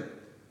serpent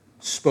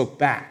spoke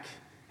back.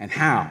 And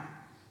how?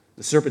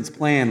 The serpent's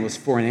plan was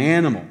for an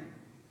animal,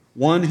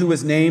 one who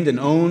was named and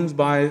owned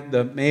by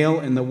the male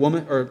and the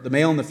woman, or the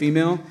male and the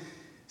female.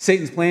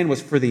 Satan's plan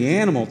was for the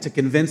animal to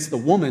convince the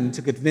woman,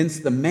 to convince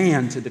the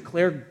man to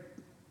declare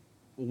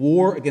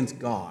war against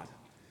God.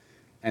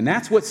 And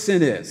that's what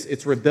sin is.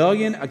 It's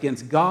rebellion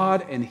against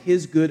God and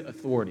His good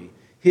authority,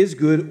 His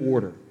good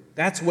order.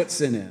 That's what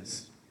sin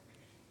is.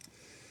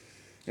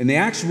 And the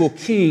actual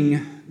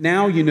king,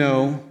 now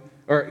the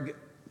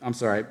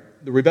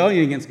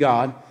rebellion against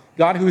God,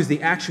 God who is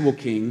the actual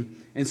king.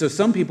 And so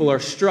some people are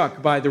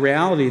struck by the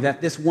reality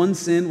that this one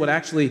sin would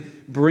actually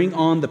bring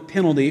on the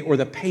penalty or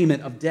the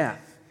payment of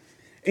death.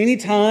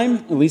 Anytime,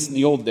 at least in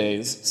the old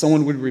days,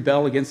 someone would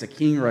rebel against a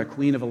king or a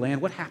queen of a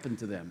land, what happened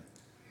to them?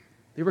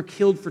 They were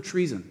killed for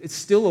treason. It's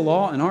still a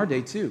law in our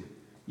day too.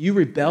 You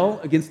rebel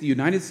against the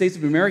United States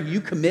of America,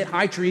 you commit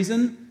high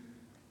treason,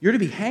 you're to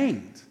be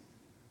hanged.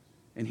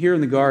 And here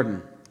in the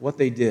garden, what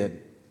they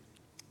did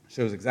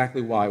shows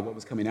exactly why what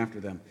was coming after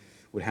them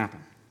would happen.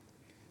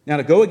 Now,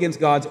 to go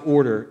against God's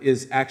order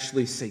is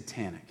actually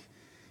satanic.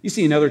 You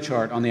see another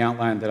chart on the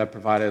outline that I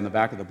provided in the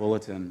back of the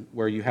bulletin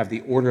where you have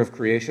the order of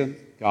creation,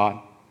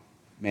 God,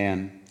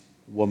 man,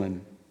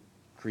 woman,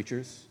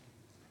 creatures.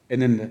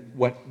 And then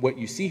what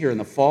you see here in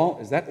the fall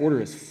is that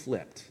order is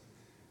flipped,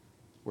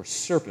 where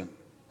serpent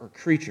or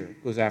creature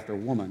goes after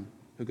woman,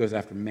 who goes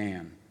after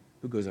man,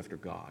 who goes after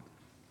God.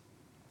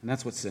 And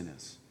that's what sin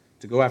is.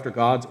 To go after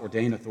God's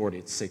ordained authority,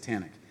 it's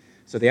satanic.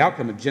 So the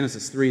outcome of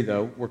Genesis 3,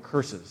 though, were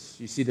curses.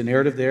 You see the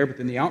narrative there, but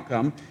then the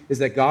outcome is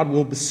that God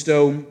will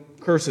bestow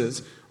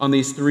curses on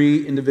these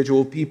three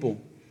individual people.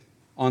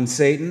 On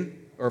Satan,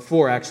 or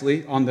four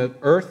actually, on the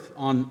earth,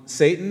 on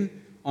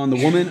Satan, on the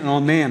woman, and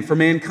on man. For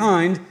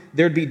mankind,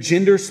 there'd be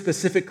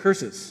gender-specific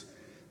curses.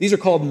 These are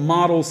called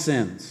model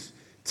sins,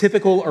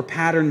 typical or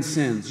pattern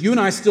sins. You and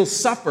I still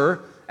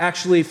suffer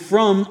actually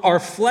from our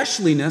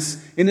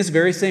fleshliness in this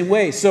very same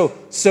way.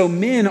 So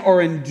men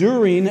are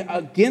enduring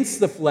against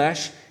the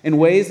flesh in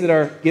ways that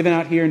are given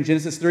out here in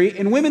Genesis 3.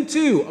 And women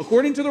too,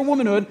 according to their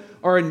womanhood,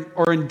 are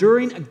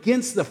enduring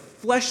against the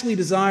fleshly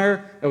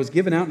desire that was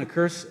given out in the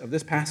curse of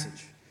this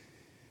passage.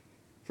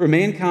 For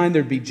mankind,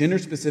 there'd be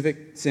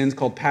gender-specific sins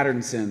called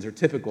pattern sins, or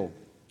typical,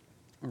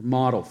 or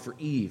model. For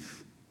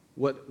Eve,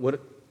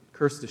 what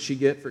curse does she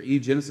get for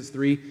Eve? Genesis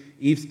 3,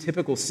 Eve's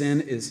typical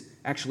sin is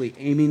actually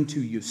aiming to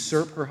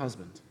usurp her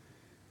husband.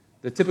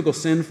 The typical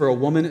sin for a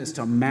woman is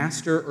to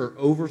master or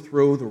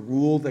overthrow the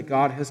rule that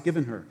God has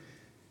given her.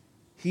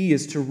 He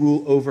is to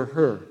rule over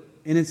her,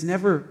 and it's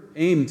never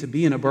aimed to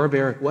be in a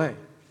barbaric way.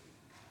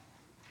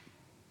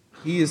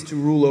 He is to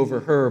rule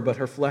over her, but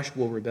her flesh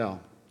will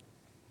rebel.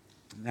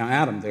 Now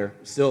Adam there,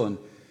 still in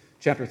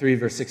chapter 3,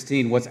 verse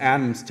 16, what's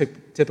Adam's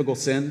typical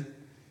sin?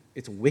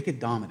 It's wicked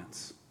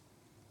dominance.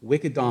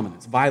 Wicked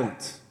dominance,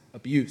 violence,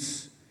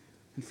 abuse.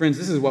 And friends,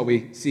 this is what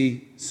we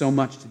see so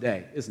much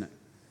today, isn't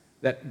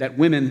it? That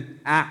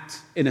women act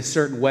in a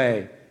certain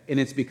way, and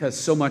it's because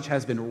so much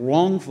has been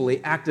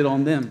wrongfully acted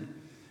on them.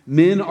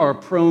 Men are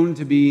prone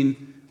to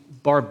being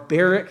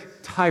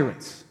barbaric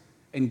tyrants,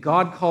 and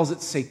God calls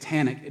it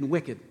satanic and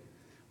wicked.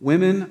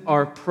 Women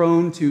are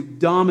prone to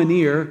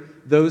domineer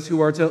those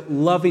who are to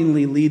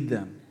lovingly lead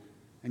them,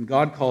 and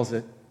God calls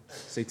it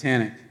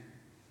satanic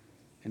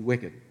and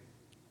wicked.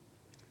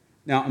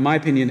 Now, in my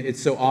opinion,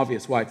 it's so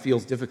obvious why it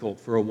feels difficult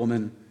for a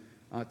woman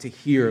to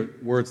hear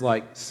words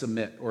like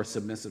submit or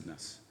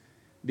submissiveness.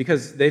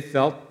 Because they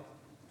felt,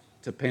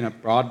 to paint a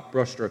broad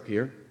brushstroke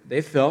here,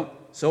 they felt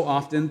so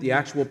often the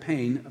actual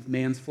pain of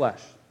man's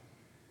flesh.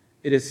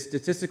 It is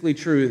statistically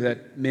true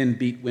that men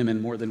beat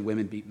women more than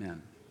women beat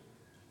men.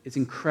 It's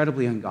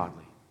incredibly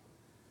ungodly.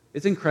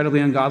 It's incredibly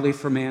ungodly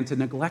for man to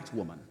neglect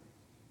woman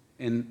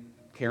in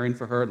caring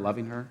for her and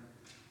loving her.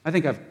 I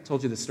think I've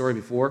told you this story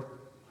before.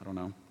 I don't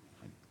know.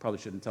 Probably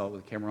shouldn't tell it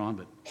with a camera on,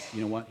 but you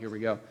know what? Here we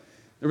go.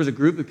 There was a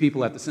group of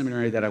people at the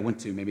seminary that I went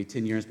to maybe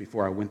 10 years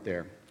before I went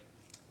there,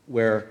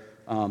 where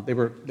they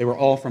were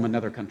all from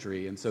another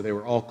country, and so they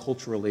were all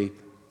culturally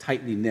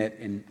tightly knit,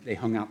 and they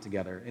hung out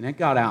together. And it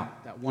got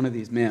out that one of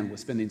these men was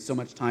spending so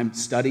much time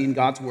studying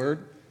God's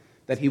Word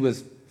that he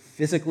was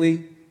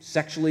physically,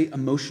 sexually,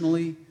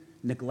 emotionally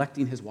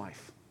neglecting his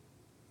wife.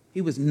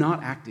 He was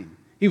not acting.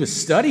 He was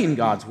studying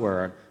God's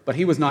Word, but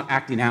he was not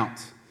acting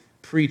out,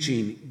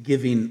 preaching,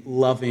 giving,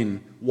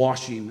 loving,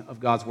 washing of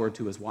God's Word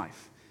to his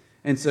wife.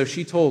 And so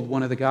she told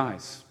one of the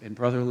guys in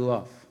brotherly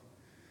love.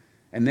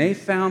 And they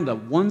found the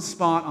one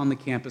spot on the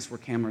campus where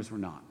cameras were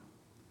not.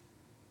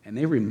 And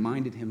they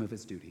reminded him of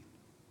his duty.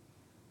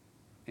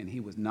 And he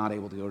was not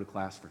able to go to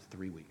class for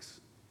 3 weeks.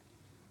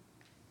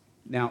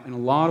 Now, in a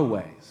lot of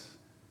ways,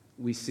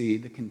 we see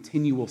the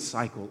continual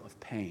cycle of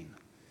pain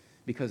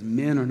because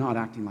men are not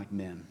acting like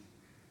men,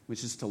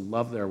 which is to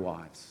love their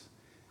wives.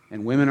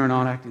 And women are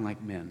not acting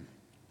like men,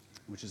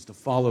 which is to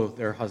follow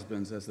their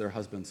husbands as their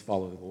husbands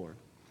follow the Lord.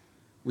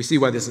 We see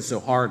why this is so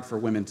hard for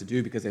women to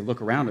do because they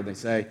look around and they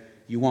say,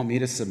 you want me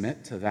to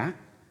submit to that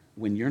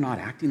when you're not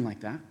acting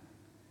like that?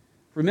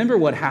 Remember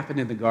what happened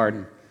in the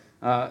garden.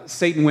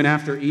 Satan went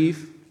after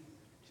Eve.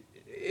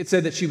 It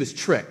said that she was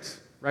tricked,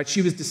 right?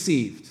 She was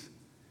deceived.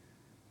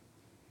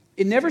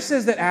 It never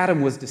says that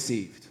Adam was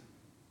deceived.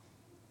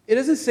 It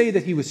doesn't say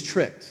that he was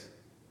tricked.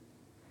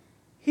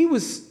 He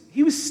was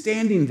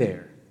standing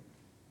there,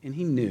 and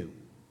he knew.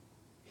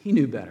 He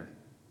knew better.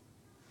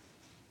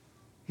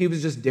 He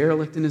was just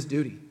derelict in his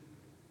duty.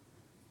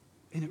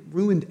 And it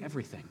ruined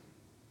everything.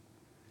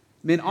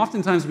 Men,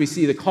 oftentimes we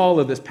see the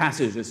call of this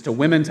passage is to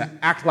women to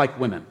act like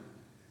women.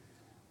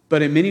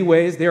 But in many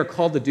ways, they are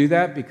called to do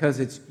that because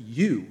it's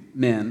you,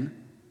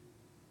 men,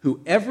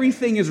 who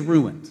everything is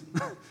ruined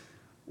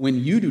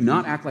when you do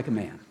not act like a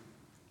man.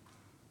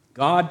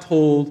 God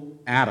told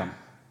Adam.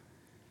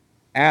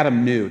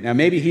 Adam knew. Now,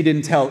 maybe he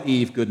didn't tell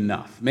Eve good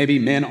enough. Maybe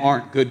men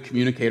aren't good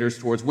communicators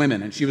towards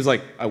women. And she was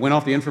like, I went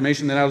off the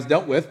information that I was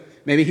dealt with.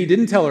 Maybe he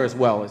didn't tell her as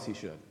well as he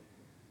should.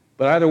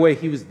 But either way,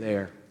 he was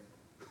there.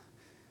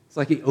 It's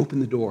like he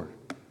opened the door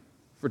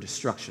for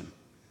destruction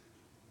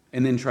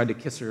and then tried to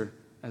kiss her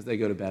as they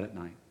go to bed at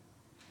night.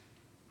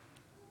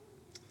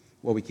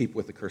 Well, we keep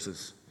with the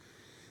curses.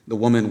 The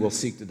woman will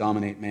seek to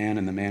dominate man,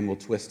 and the man will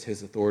twist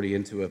his authority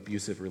into an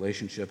abusive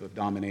relationship of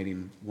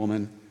dominating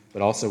woman.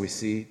 But also we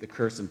see the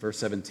curse in verse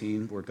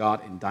 17 where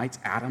God indicts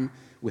Adam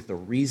with the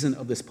reason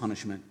of this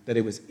punishment, that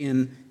it was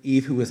in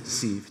Eve who was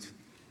deceived.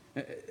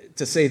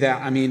 To say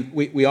that, I mean,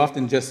 we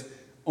often just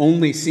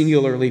only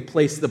singularly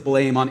place the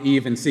blame on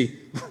Eve and see,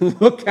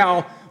 look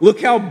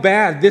how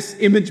bad this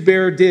image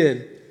bearer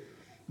did.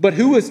 But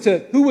who was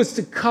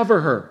to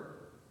cover her?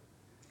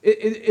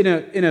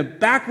 In a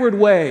backward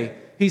way,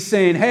 he's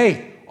saying,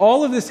 hey,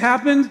 all of this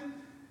happened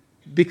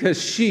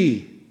because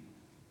she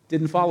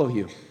didn't follow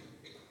you,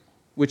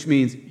 which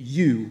means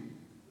you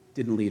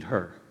didn't lead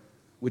her,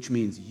 which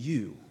means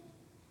you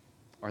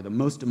are the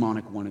most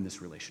demonic one in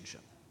this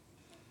relationship.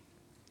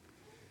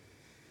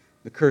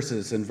 The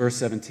curses in verse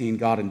 17,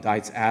 God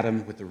indicts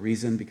Adam with the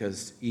reason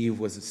because Eve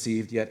was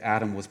deceived, yet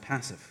Adam was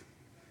passive.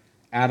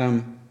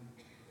 Adam,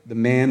 the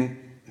man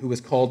who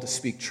was called to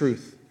speak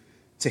truth,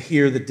 to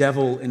hear the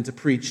devil and to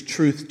preach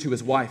truth to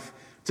his wife,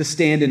 to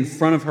stand in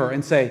front of her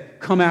and say,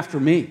 "Come after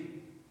me.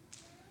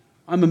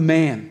 I'm a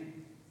man.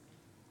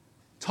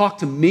 Talk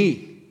to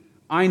me.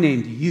 I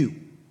named you.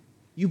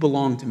 You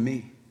belong to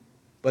me."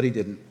 But he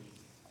didn't.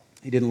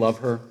 He didn't love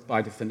her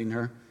by defending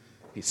her.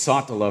 He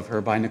sought to love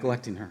her by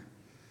neglecting her.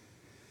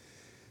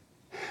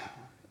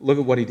 Look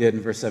at what he did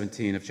in verse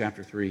 17 of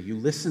chapter 3. You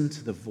listen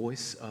to the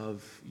voice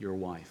of your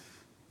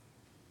wife.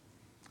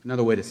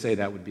 Another way to say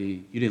that would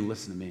be, you didn't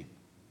listen to me.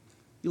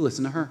 You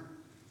listened to her.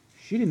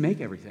 She didn't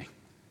make everything.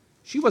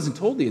 She wasn't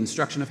told the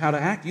instruction of how to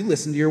act. You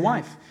listened to your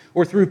wife.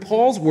 Or through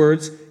Paul's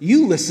words,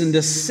 you listened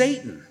to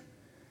Satan,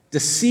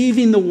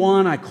 deceiving the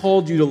one I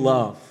called you to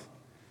love.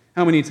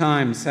 How many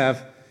times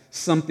has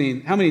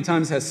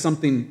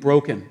something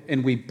broken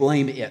and we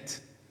blame it?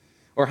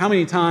 Or how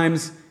many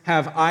times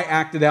have I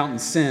acted out in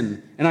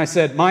sin and I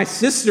said, my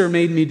sister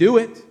made me do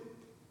it?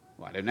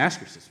 Well, I didn't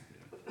ask your sister to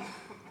do it.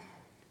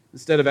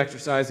 Instead of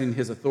exercising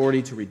his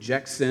authority to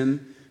reject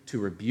sin, to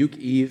rebuke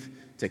Eve,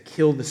 to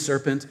kill the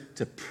serpent,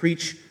 to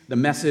preach the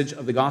message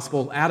of the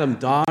gospel, Adam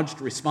dodged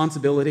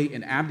responsibility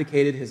and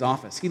abdicated his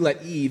office. He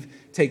let Eve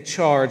take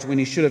charge when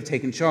he should have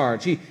taken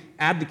charge. He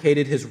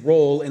abdicated his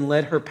role and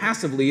led her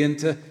passively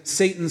into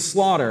Satan's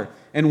slaughter.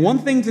 And one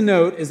thing to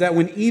note is that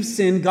when Eve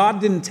sinned, God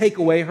didn't take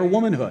away her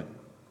womanhood.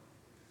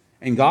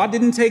 And God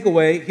didn't take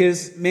away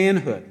his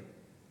manhood.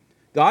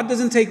 God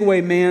doesn't take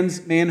away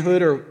man's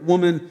manhood or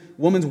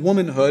woman's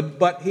womanhood,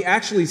 but he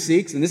actually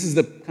seeks, and this is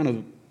the kind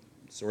of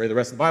story of the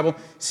rest of the Bible,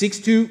 seeks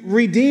to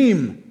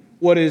redeem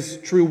what is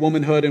true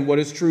womanhood and what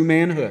is true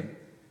manhood.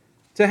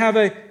 To have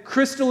a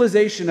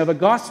crystallization of a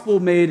gospel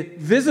made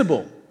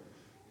visible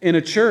in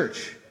a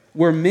church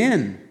where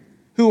men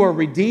who are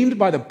redeemed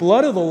by the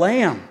blood of the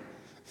Lamb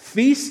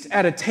feast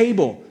at a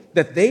table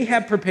that they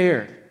have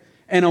prepared,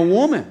 and a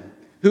woman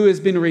who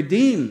has been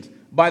redeemed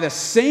by the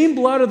same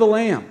blood of the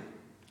Lamb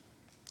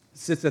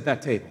sits at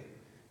that table,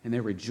 and they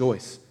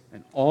rejoice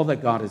in all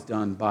that God has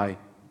done by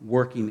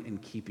working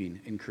and keeping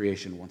in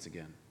creation once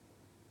again.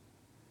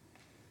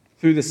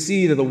 Through the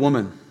seed of the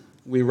woman,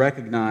 we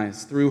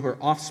recognize through her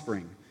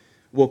offspring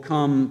will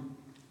come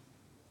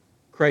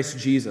Christ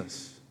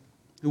Jesus,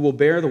 who will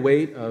bear the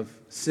weight of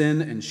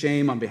sin and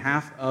shame on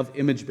behalf of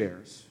image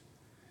bearers.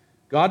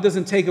 God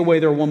doesn't take away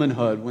their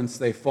womanhood once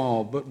they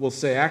fall, but will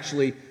say,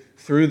 actually,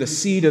 through the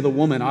seed of the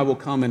woman, I will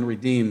come and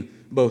redeem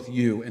both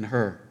you and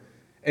her.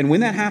 And when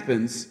that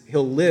happens,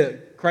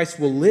 Christ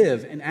will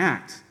live and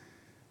act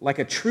like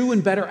a true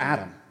and better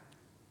Adam.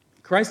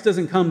 Christ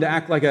doesn't come to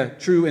act like a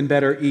true and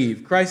better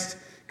Eve. Christ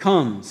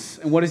comes,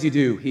 and what does he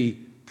do? He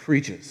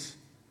preaches,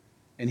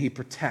 and he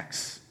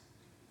protects,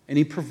 and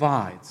he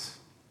provides.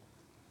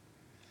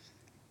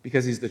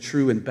 Because he's the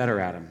true and better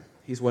Adam.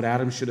 He's what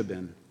Adam should have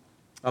been,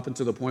 up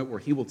until the point where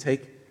he will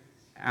take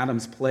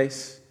Adam's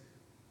place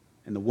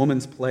and the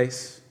woman's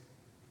place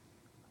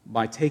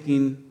by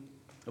taking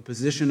a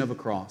position of a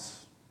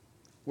cross.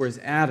 Whereas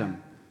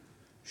Adam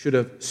should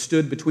have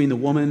stood between the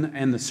woman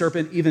and the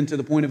serpent, even to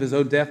the point of his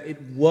own death, it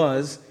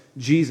was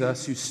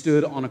Jesus who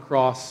stood on a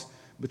cross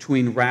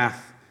between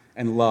wrath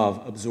and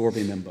love,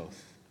 absorbing them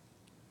both.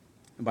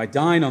 And by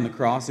dying on the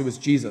cross, it was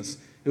Jesus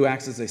who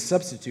acts as a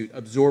substitute,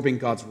 absorbing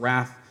God's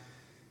wrath,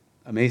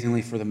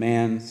 amazingly, for the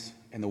man's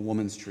and the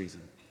woman's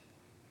treason.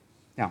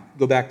 Now,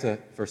 go back to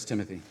 1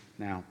 Timothy.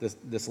 Now,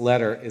 this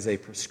letter is a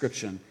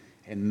prescription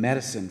and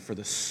medicine for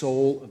the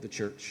soul of the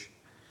church.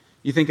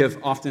 You think of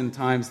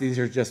oftentimes these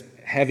are just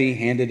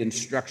heavy-handed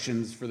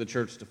instructions for the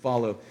church to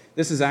follow.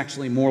 This is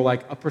actually more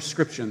like a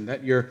prescription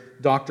that your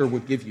doctor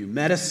would give you,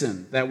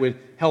 medicine that would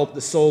help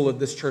the soul of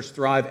this church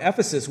thrive.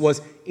 Ephesus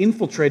was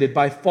infiltrated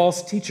by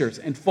false teachers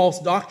and false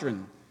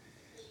doctrine.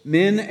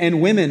 Men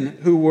and women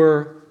who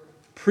were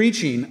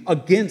preaching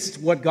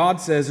against what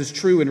God says is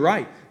true and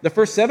right. The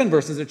first 7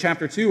 verses of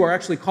chapter 2 are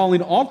actually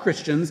calling all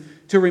Christians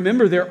to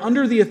remember they're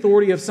under the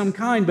authority of some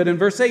kind. But in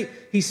verse 8,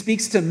 he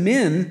speaks to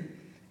men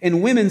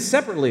and women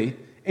separately,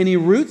 and he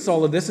roots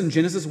all of this in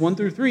Genesis 1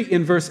 through 3.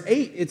 In verse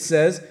 8, it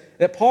says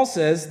that Paul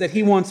says that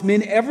he wants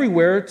men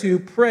everywhere to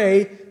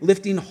pray,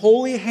 lifting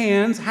holy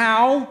hands.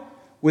 How?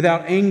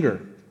 Without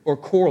anger or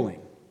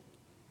quarreling.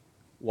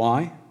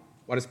 Why?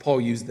 Why does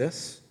Paul use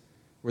this?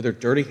 Were there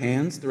dirty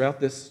hands throughout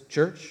this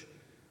church?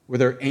 Were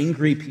there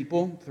angry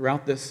people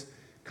throughout this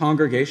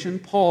congregation?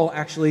 Paul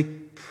actually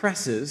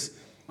presses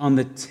on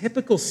the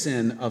typical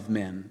sin of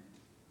men,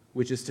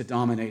 which is to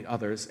dominate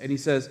others. And he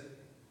says,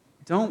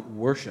 don't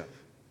worship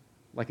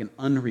like an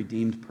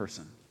unredeemed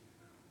person.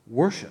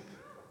 Worship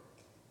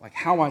like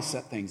how I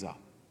set things up.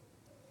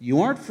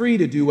 You aren't free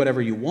to do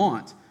whatever you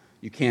want.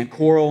 You can't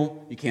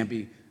quarrel. You can't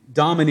be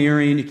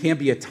domineering. You can't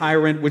be a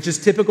tyrant, which is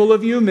typical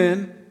of you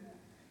men.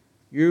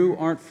 You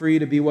aren't free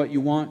to be what you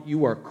want.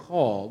 You are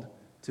called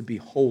to be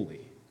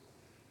holy.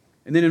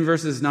 And then in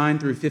verses 9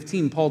 through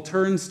 15, Paul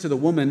turns to the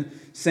woman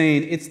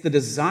saying it's the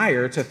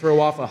desire to throw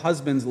off a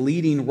husband's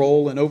leading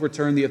role and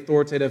overturn the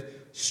authoritative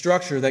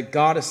structure that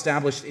God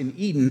established in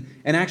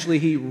Eden, and actually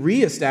he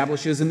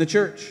reestablishes in the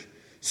church.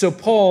 So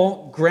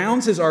Paul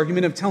grounds his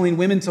argument of telling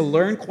women to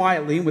learn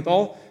quietly and with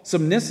all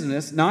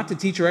submissiveness, not to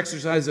teach or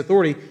exercise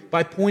authority,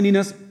 by pointing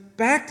us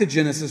back to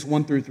Genesis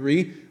 1 through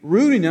 3,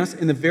 rooting us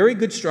in the very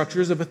good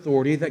structures of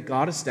authority that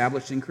God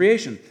established in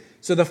creation.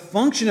 So the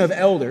function of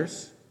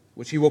elders,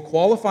 which he will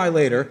qualify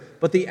later,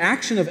 but the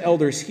action of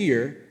elders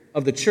here,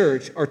 of the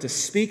church, are to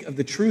speak of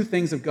the true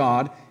things of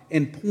God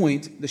and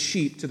point the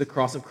sheep to the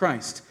cross of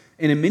Christ.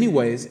 And in many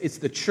ways, it's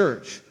the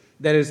church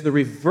that is the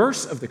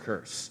reverse of the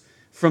curse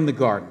from the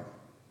garden.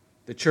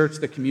 The church,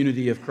 the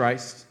community of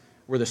Christ,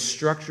 where the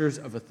structures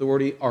of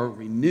authority are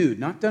renewed,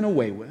 not done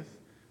away with,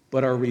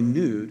 but are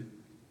renewed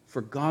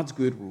for God's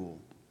good rule.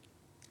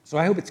 So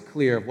I hope it's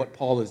clear of what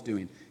Paul is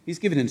doing. He's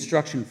given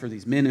instruction for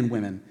these men and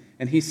women,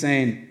 and he's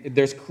saying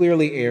there's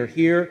clearly error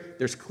here,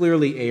 there's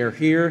clearly error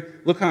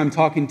here. Look how I'm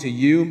talking to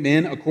you,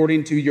 men,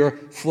 according to your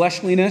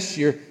fleshliness,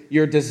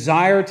 your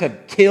desire to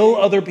kill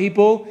other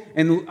people.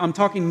 And I'm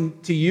talking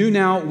to you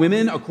now,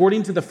 women,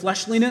 according to the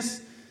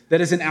fleshliness that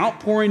is an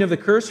outpouring of the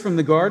curse from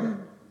the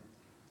garden.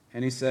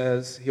 And he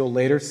says, he'll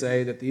later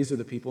say that these are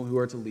the people who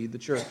are to lead the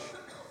church.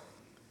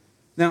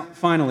 Now,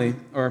 finally,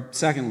 or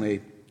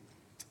secondly,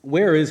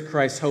 where is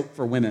Christ's hope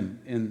for women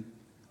in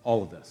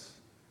all of this?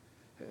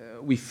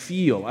 We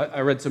feel,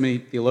 I read so many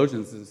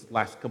theologians this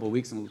last couple of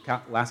weeks and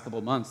last couple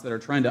of months that are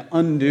trying to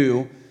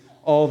undo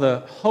all the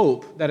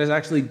hope that is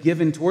actually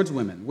given towards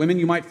women. Women,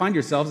 you might find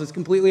yourselves as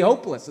completely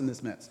hopeless in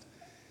this midst.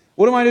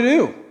 What am I to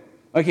do?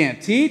 I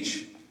can't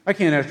teach. I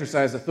can't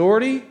exercise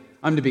authority.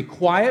 I'm to be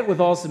quiet with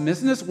all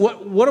submissiveness.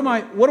 What am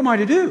I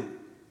to do?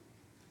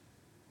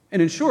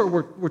 And in short,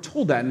 we're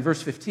told that in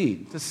verse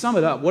 15. To sum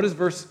it up, what does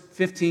verse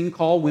 15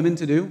 call women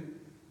to do?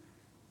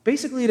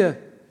 Basically to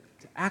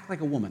act like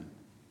a woman.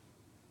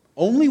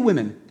 Only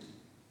women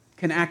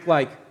can act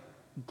like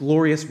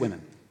glorious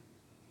women.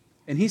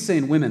 And he's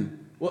saying,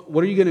 women,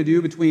 what are you going to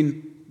do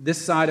between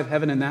this side of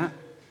heaven and that?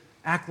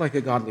 Act like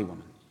a godly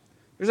woman.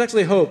 There's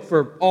actually hope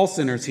for all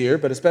sinners here,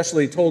 but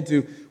especially told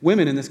to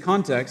women in this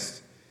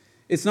context.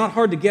 It's not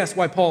hard to guess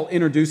why Paul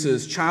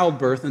introduces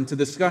childbirth into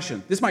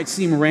discussion. This might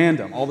seem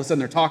random. All of a sudden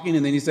they're talking,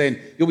 and then he's saying,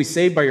 you'll be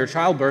saved by your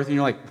childbirth. And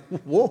you're like,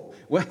 whoa,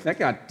 well, that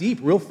got deep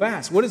real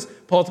fast. What is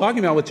Paul talking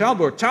about with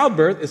childbirth?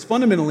 Childbirth is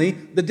fundamentally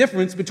the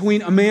difference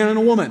between a man and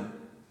a woman.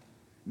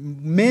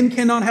 Men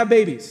cannot have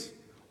babies.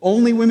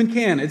 Only women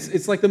can.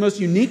 It's like the most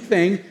unique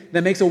thing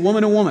that makes a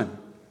woman a woman.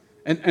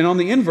 And on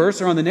the inverse,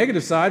 or on the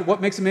negative side,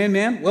 what makes a man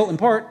man? Well, in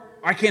part,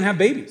 I can't have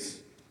babies.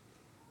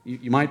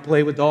 You might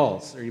play with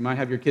dolls, or you might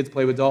have your kids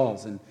play with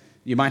dolls, and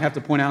you might have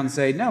to point out and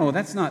say, no,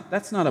 that's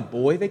not a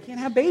boy. They can't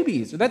have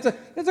babies. Or that's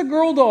a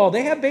girl doll.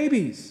 They have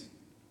babies.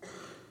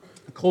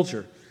 A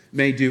culture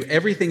may do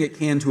everything it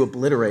can to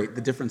obliterate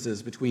the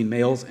differences between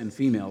males and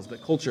females,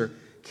 but culture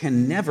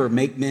can never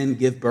make men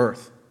give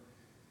birth.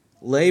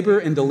 Labor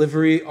and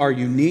delivery are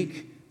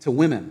unique to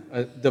women,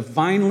 a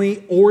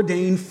divinely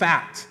ordained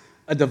fact,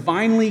 a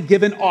divinely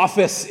given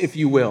office, if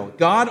you will.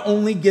 God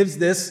only gives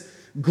this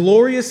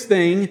glorious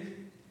thing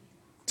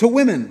to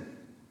women,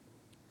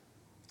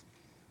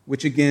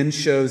 which again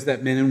shows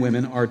that men and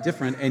women are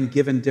different and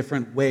given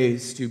different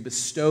ways to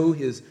bestow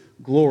his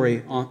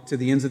glory to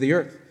the ends of the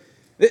earth.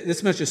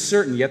 This much is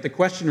certain, yet the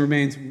question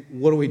remains,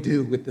 what do we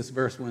do with this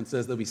verse when it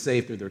says they'll be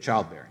saved through their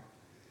childbearing?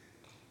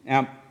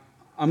 Now,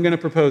 I'm going to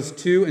propose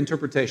two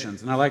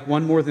interpretations, and I like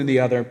one more than the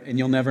other, and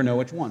you'll never know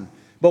which one.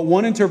 But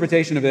one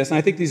interpretation of this, and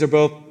I think these are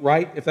both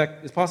right, if that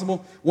is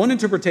possible, one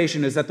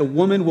interpretation is that the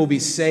woman will be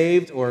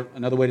saved, or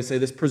another way to say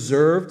this,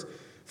 preserved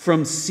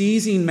from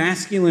seizing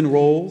masculine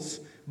roles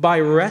by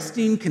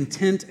resting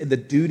content in the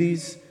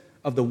duties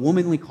of the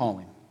womanly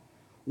calling.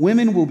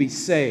 Women will be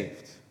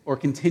saved, or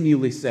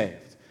continually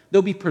saved.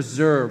 They'll be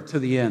preserved to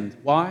the end.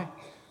 Why?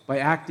 By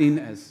acting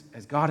as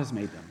God has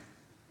made them.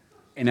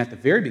 And at the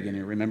very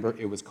beginning, remember,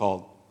 it was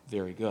called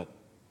very good.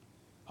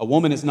 A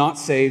woman is not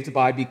saved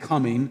by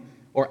becoming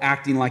or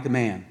acting like a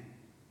man,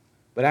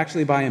 but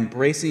actually by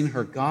embracing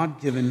her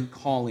God-given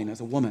calling as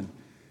a woman.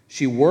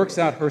 She works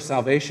out her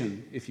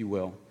salvation, if you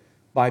will,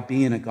 by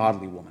being a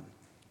godly woman.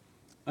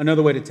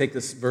 Another way to take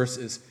this verse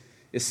is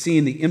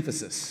seeing the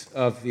emphasis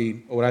of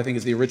what I think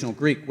is the original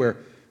Greek, where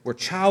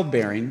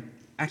childbearing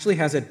actually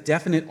has a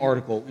definite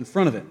article in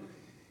front of it.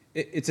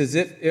 It's as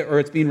if, or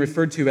it's being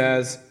referred to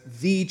as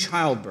the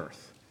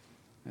childbirth.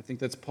 I think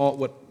that's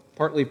what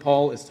partly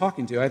Paul is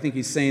talking to. I think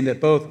he's saying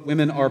that both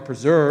women are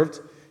preserved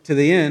to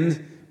the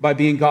end by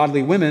being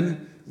godly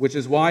women, which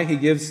is why he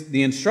gives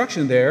the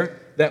instruction there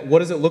that what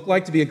does it look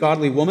like to be a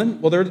godly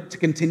woman? Well, they're to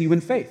continue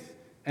in faith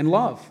and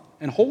love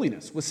and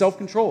holiness with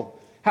self-control.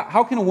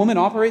 How can a woman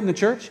operate in the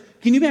church?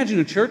 Can you imagine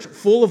a church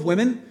full of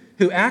women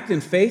who act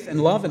in faith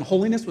and love and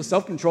holiness with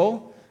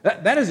self-control?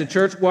 That is a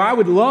church where I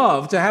would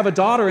love to have a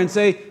daughter and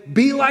say,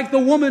 be like the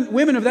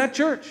women of that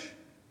church.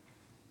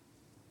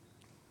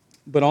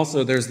 But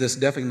also there's this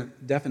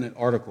definite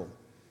article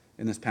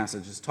in this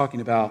passage. It's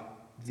talking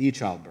about the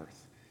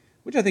childbirth,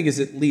 which I think is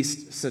at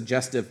least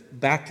suggestive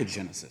back to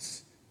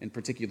Genesis, in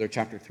particular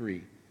chapter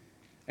 3,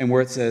 and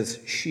where it says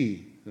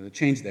she, the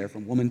change there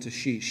from woman to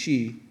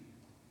she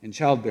in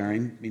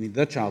childbearing, meaning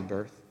the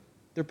childbirth,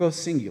 they're both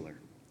singular.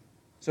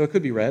 So it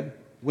could be read,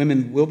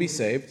 women will be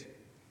saved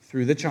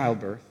through the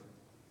childbirth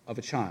of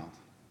a child.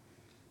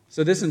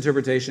 So this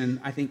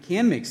interpretation, I think,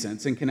 can make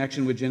sense in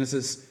connection with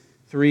Genesis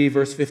 3,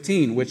 verse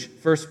 15, which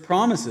first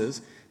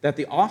promises that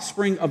the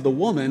offspring of the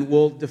woman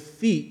will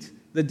defeat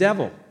the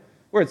devil,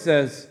 where it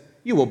says,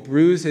 you will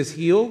bruise his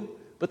heel,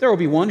 but there will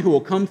be one who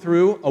will come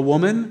through, a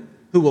woman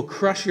who will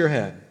crush your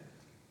head.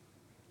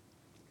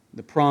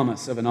 The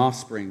promise of an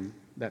offspring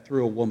that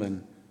through a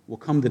woman will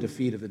come the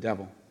defeat of the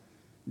devil.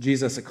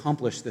 Jesus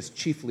accomplished this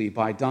chiefly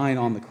by dying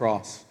on the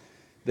cross,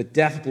 the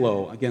death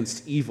blow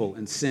against evil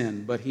and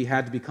sin, but he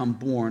had to become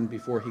born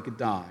before he could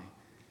die.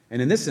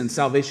 And in this sense,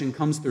 salvation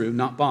comes through,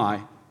 not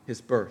by, his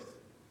birth.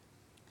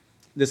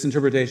 This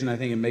interpretation, I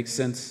think, it makes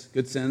sense,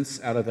 good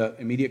sense, out of the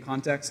immediate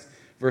context.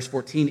 Verse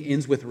 14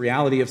 ends with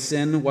reality of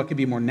sin. What could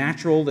be more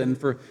natural than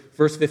for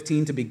verse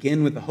 15 to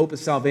begin with the hope of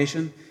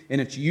salvation in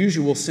its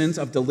usual sense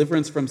of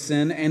deliverance from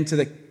sin, and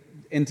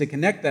to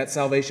connect that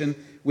salvation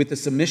with the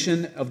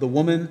submission of the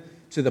woman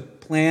to the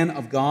plan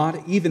of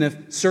God, even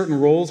if certain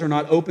roles are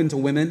not open to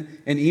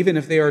women, and even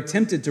if they are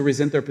tempted to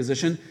resent their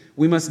position,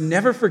 we must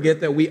never forget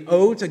that we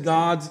owe to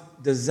God's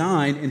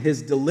design and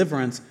his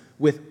deliverance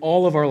with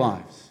all of our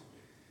lives.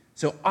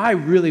 So I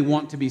really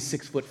want to be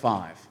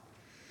 6'5".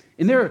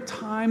 And there are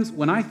times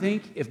when I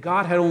think if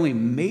God had only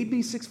made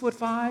me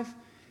 6'5",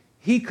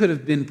 he could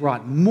have been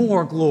brought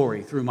more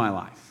glory through my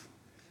life.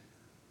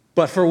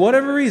 But for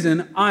whatever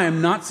reason, I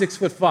am not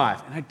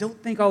 6'5", and I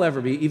don't think I'll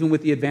ever be, even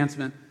with the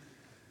advancement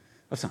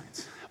of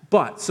science.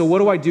 But, so what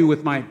do I do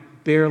with my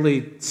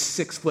barely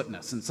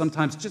 6'ness and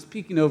sometimes just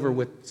peeking over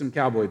with some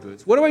cowboy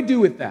boots? What do I do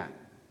with that?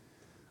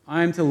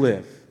 I am to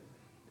live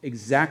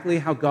exactly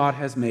how God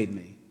has made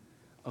me,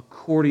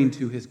 according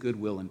to his good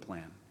will and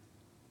plan.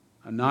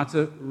 I'm not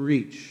to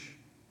reach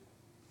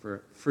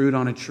for fruit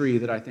on a tree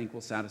that I think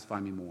will satisfy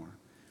me more.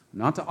 I'm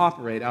not to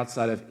operate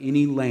outside of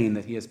any lane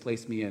that he has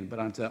placed me in, but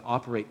I'm to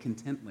operate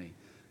contently,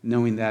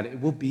 knowing that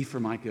it will be for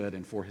my good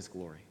and for his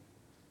glory.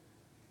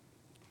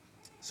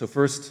 So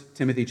 1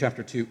 Timothy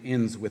chapter 2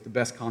 ends with the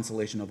best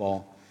consolation of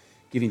all,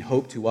 giving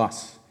hope to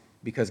us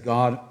because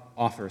God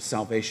offers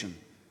salvation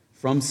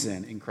from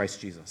sin in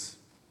Christ Jesus.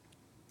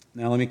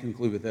 Now let me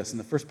conclude with this. In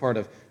the first part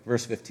of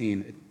verse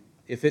 15,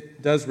 if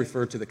it does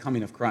refer to the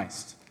coming of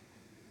Christ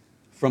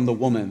from the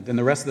woman, then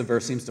the rest of the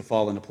verse seems to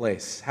fall into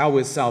place. How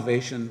is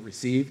salvation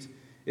received?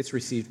 It's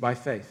received by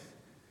faith.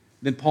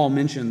 Then Paul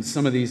mentions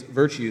some of these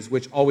virtues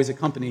which always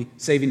accompany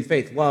saving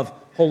faith: love,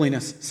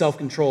 holiness,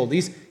 self-control.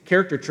 These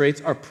character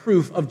traits are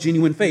proof of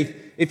genuine faith.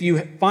 If you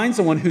find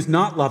someone who's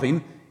not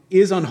loving,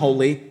 is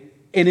unholy,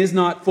 and is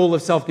not full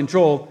of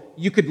self-control,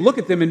 you could look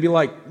at them and be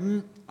like,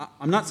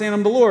 I'm not saying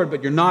I'm the Lord,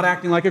 but you're not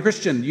acting like a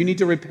Christian. You need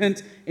to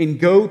repent and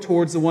go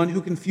towards the one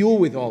who can fuel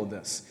with all of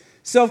this.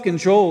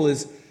 Self-control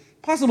is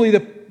possibly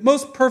the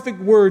most perfect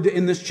word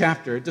in this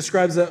chapter. It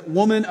describes a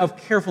woman of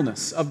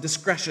carefulness, of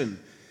discretion.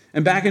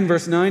 And back in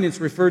verse 9, it's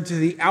referred to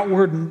the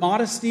outward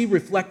modesty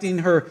reflecting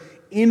her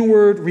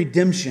inward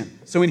redemption.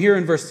 So in here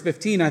in verse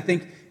 15, I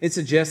think it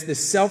suggests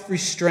this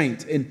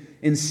self-restraint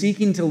in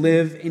seeking to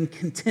live in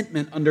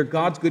contentment under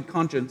God's good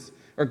conscience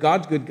or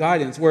God's good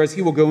guidance, whereas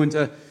he will go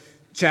into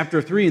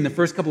chapter 3 in the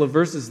first couple of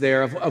verses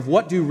there of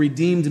what do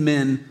redeemed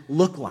men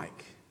look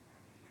like.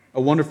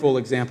 A wonderful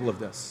example of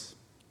this,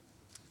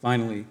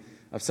 finally,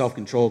 of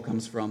self-control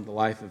comes from the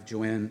life of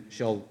Joanne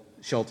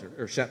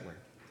Shetler,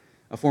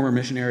 a former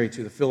missionary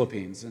to the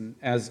Philippines. And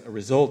as a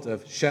result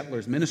of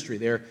Shetler's ministry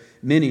there,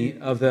 many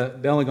of the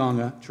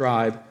Beliganga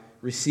tribe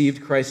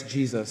received Christ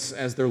Jesus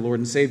as their Lord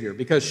and Savior.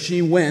 Because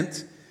she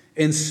went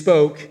and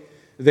spoke,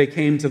 they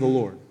came to the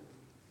Lord.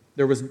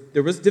 There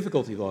was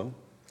difficulty, though.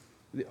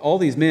 All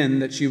these men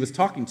that she was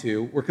talking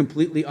to were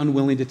completely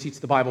unwilling to teach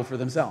the Bible for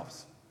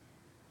themselves.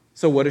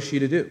 So what is she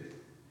to do?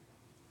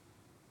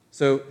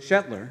 So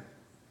Shetler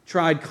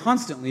tried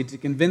constantly to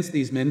convince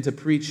these men to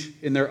preach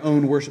in their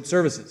own worship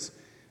services.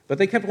 But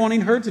they kept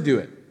wanting her to do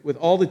it with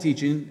all the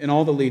teaching and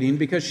all the leading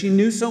because she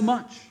knew so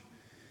much.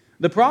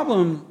 The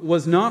problem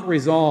was not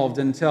resolved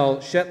until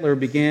Shetler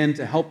began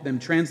to help them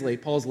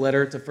translate Paul's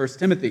letter to 1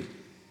 Timothy.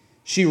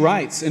 She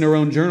writes in her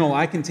own journal,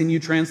 I continue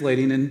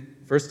translating in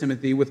 1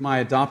 Timothy with my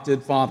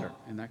adopted father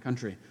in that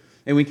country.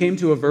 And we came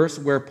to a verse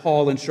where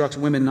Paul instructs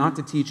women not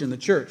to teach in the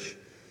church.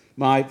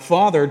 My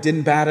father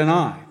didn't bat an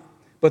eye.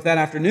 But that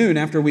afternoon,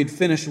 after we'd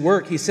finished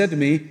work, he said to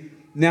me,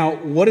 now,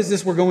 what is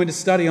this we're going to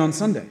study on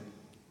Sunday?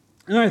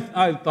 And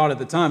I thought at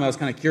the time, I was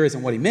kind of curious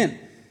on what he meant.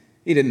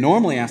 He didn't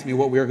normally ask me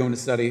what we were going to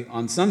study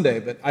on Sunday,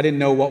 but I didn't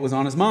know what was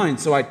on his mind.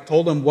 So I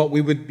told him what we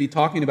would be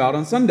talking about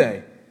on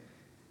Sunday.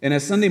 And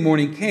as Sunday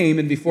morning came,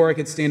 and before I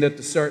could stand up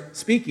to start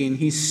speaking,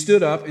 he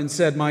stood up and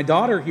said, my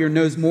daughter here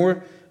knows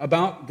more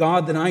about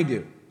God than I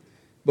do.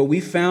 But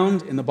we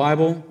found in the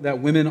Bible that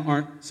women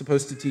aren't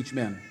supposed to teach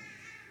men.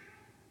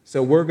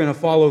 So we're going to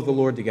follow the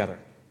Lord together.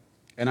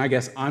 And I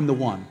guess I'm the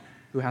one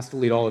who has to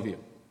lead all of you.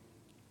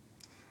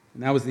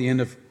 And that was the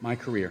end of my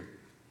career,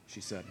 she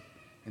said,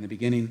 in the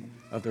beginning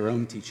of their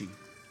own teaching.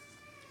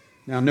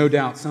 Now, no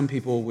doubt some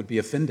people would be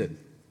offended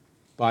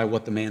by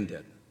what the man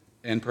did,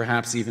 and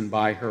perhaps even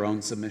by her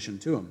own submission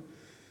to him.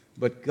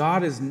 But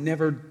God is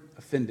never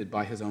offended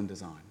by his own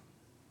design.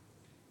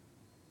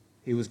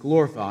 He was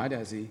glorified,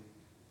 as he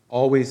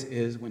always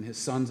is, when his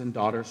sons and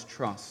daughters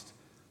trust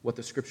what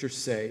the Scriptures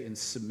say and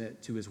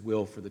submit to his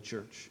will for the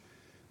church.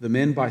 The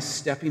men by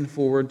stepping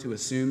forward to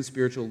assume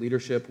spiritual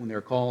leadership when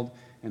they're called,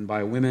 and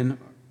by women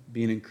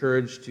being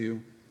encouraged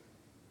to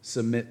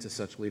submit to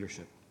such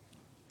leadership.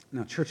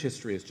 Now, church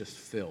history is just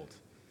filled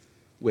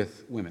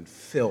with women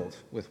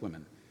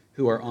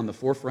who are on the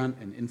forefront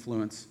and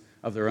influence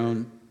of their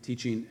own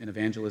teaching and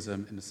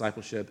evangelism and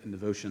discipleship and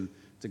devotion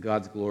to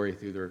God's glory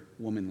through their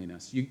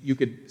womanliness. You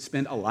could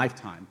spend a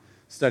lifetime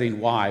studying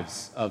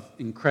wives of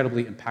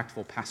incredibly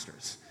impactful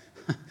pastors,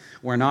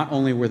 where not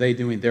only were they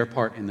doing their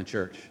part in the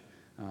church,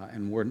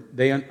 and were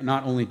they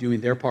not only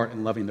doing their part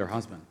in loving their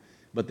husband,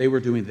 but they were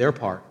doing their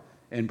part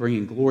in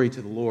bringing glory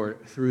to the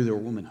Lord through their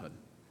womanhood.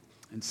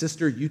 And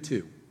sister, you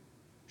too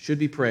should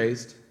be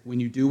praised when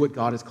you do what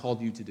God has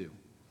called you to do.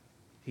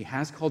 He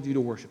has called you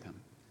to worship him.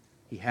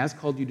 He has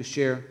called you to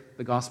share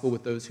the gospel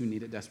with those who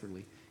need it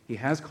desperately. He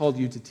has called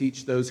you to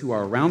teach those who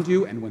are around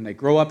you, and when they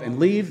grow up and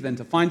leave, then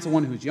to find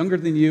someone who's younger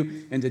than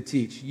you and to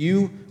teach.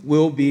 You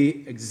will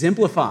be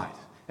exemplified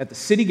at the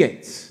city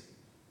gates,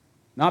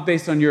 not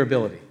based on your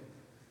ability,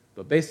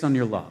 but based on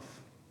your love.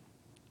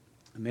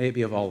 And may it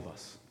be of all of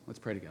us. Let's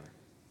pray together.